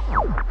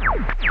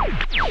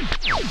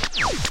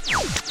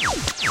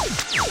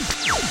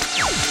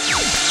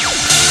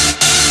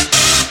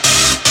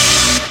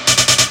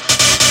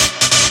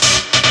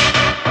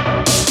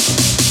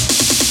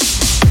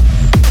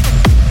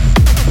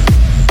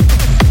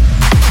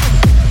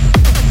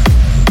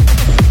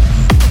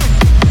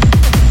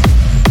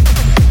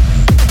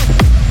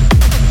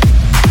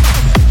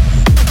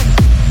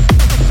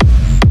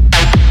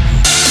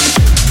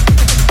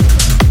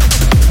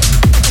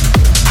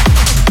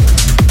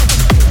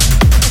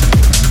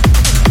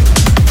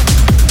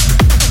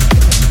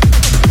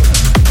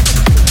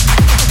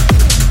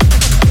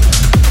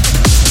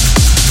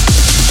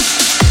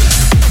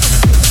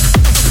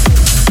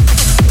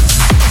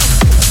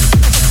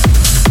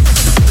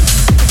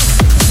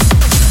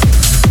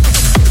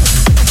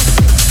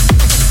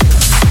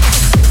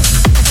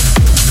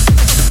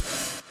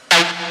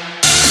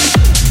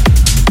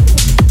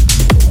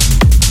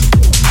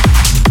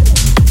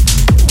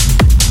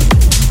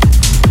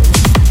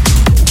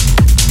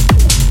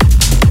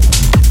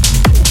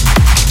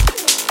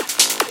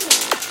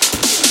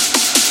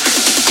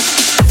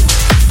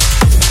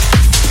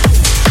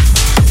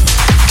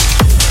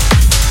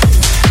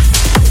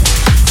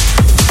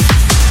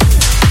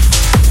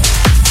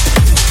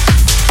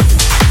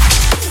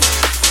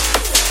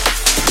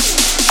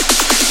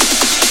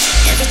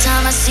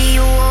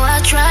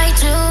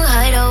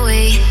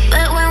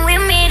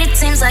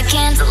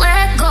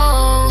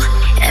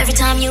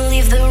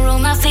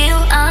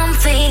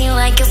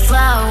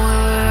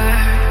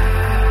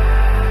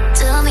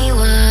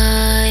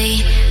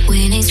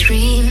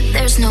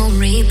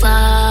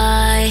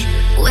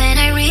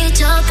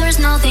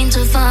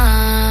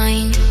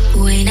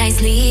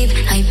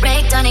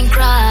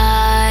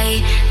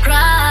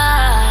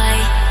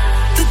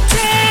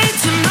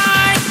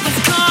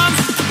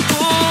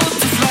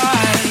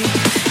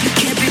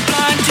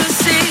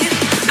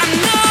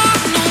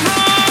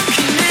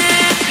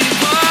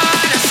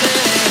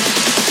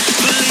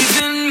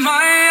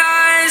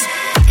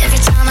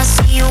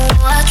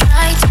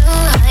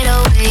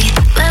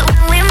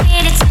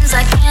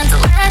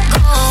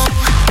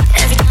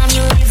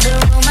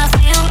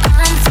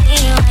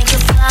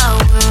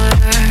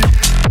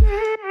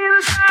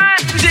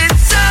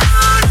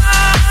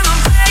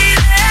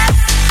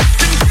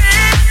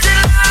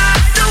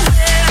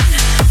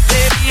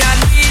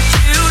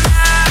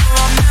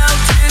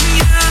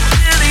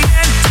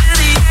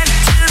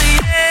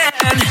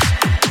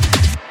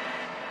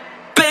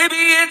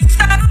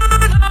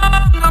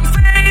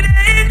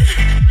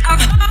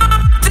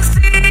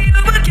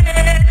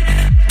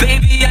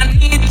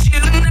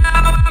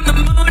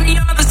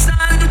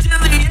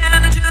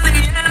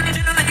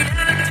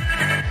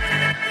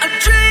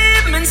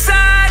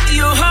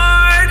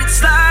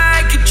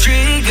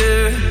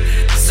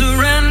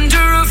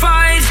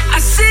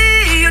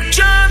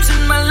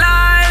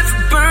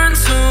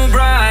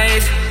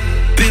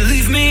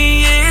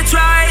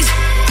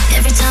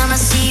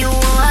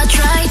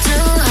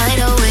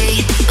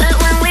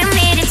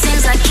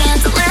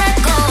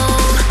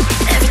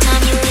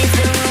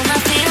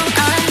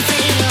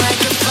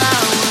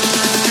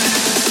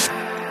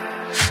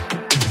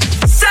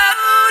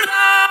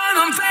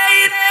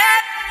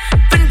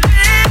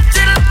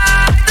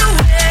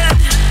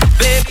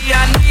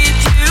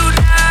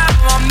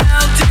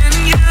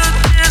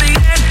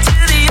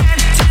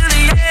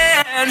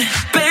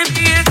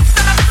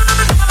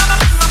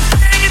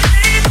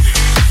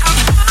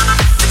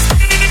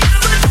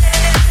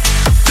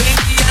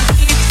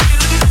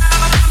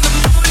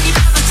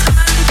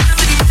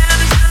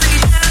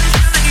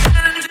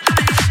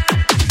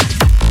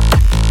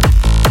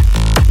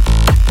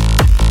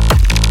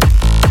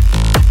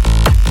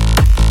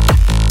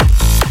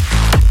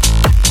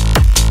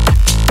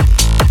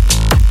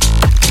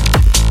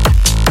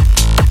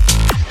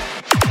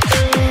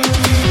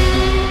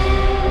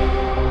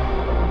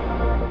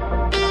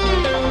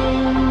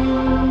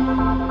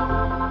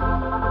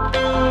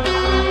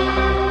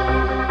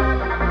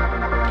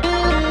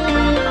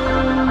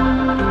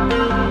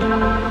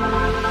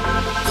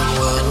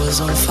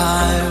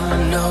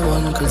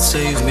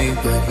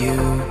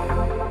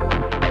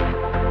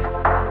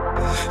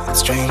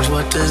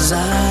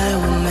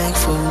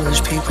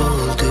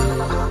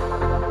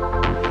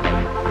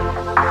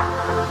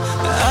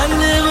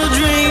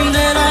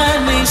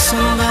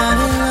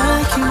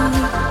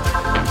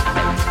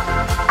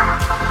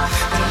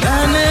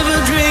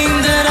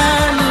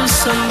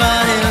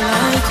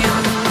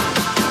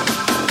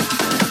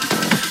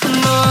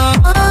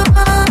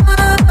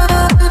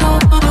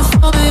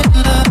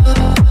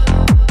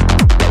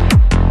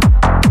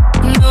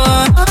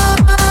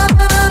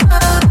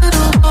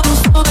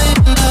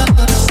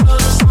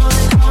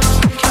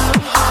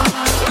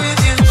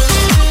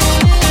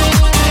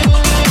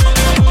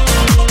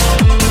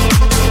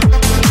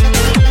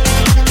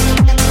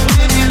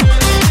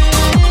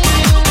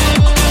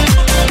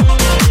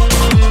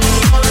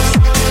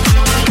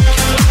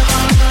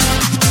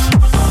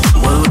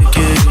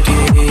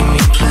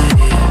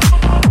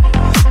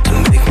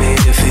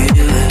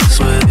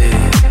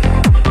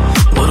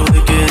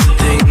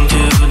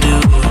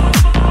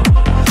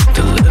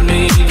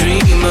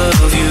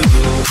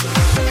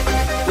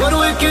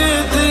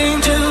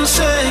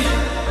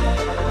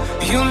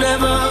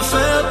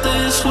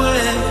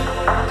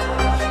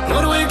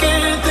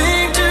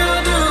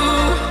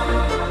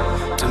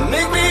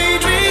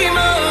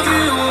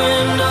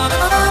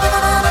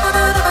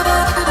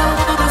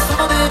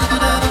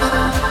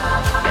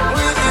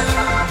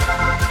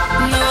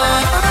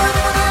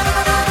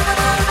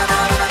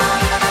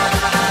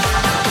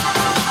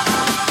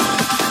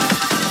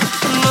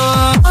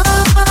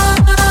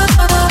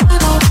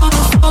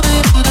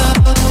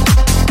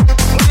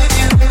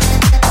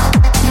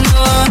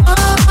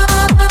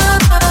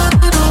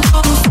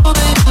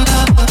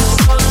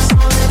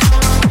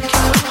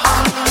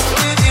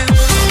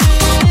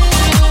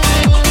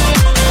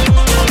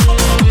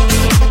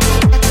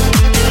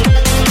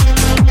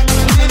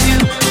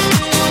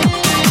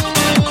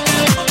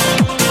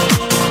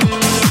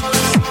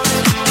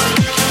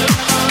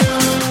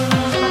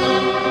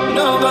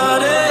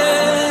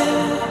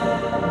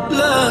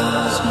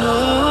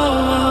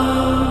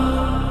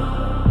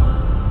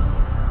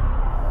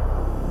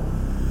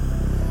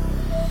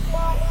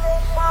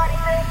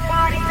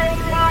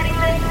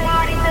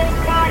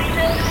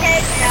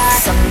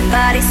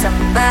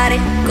 Somebody,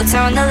 go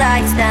turn the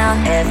lights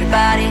down.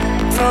 Everybody,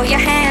 throw your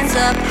hands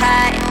up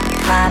high.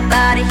 My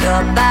body,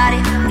 your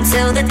body,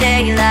 until the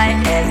daylight.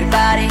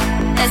 Everybody,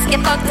 let's get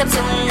fucked up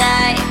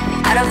tonight.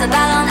 Out of the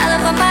ballon, out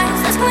of our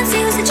minds. Let's go and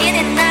see who's the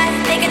genie tonight.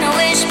 Making a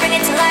wish, bring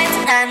it to life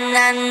tonight,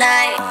 night,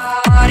 night.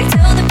 Party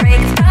till the break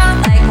of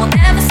dawn, like we'll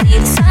never see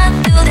the sun.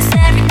 Do this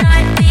every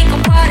night. We gon'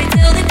 party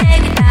till the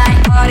day we die.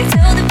 Party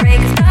till the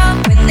break of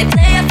dawn. When they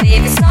play our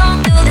favorite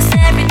song, do this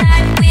every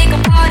night. We gon'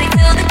 party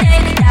till the day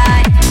we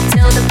die.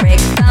 Till the break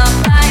of dawn,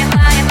 fire,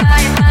 fire,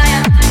 fire,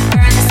 fire.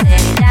 Burn the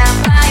city down,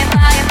 fire,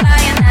 fire,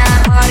 fire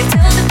now. Party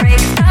till the break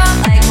of dawn,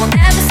 like we'll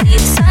never see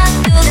the sun.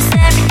 Do this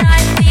every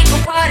night. We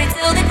gon' party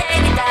till the day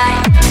we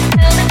die.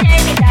 Till the day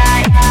we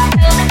die.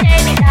 Till the day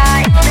we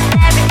die. Do this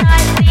every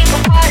night. We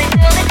gon' party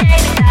till the day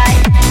we die.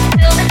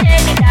 Till the day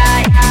we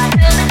die.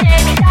 Till the day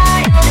we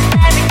die. Do this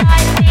every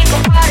night. We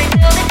gon' party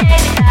till the day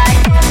we die.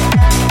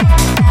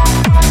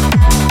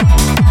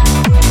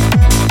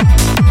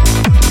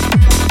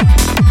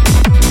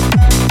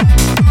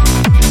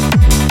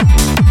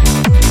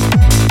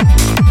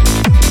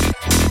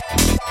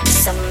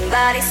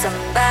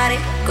 Somebody,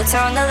 go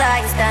turn the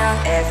lights down.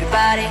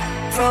 Everybody,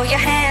 throw your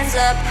hands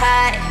up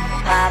high.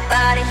 My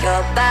body,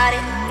 your body,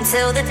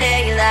 until the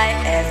daylight.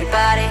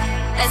 Everybody,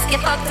 let's get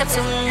fucked up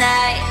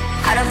tonight.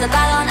 Out of the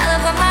ballon, out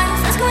of our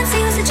minds. Let's go and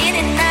see who's the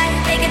genie tonight.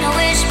 Making a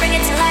wish, bring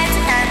it to life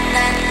tonight,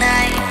 night,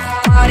 night.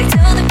 Party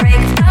till the break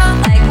of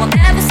dawn, like we'll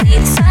never see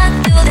the sun.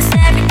 Do this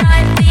every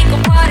night. We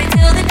gon'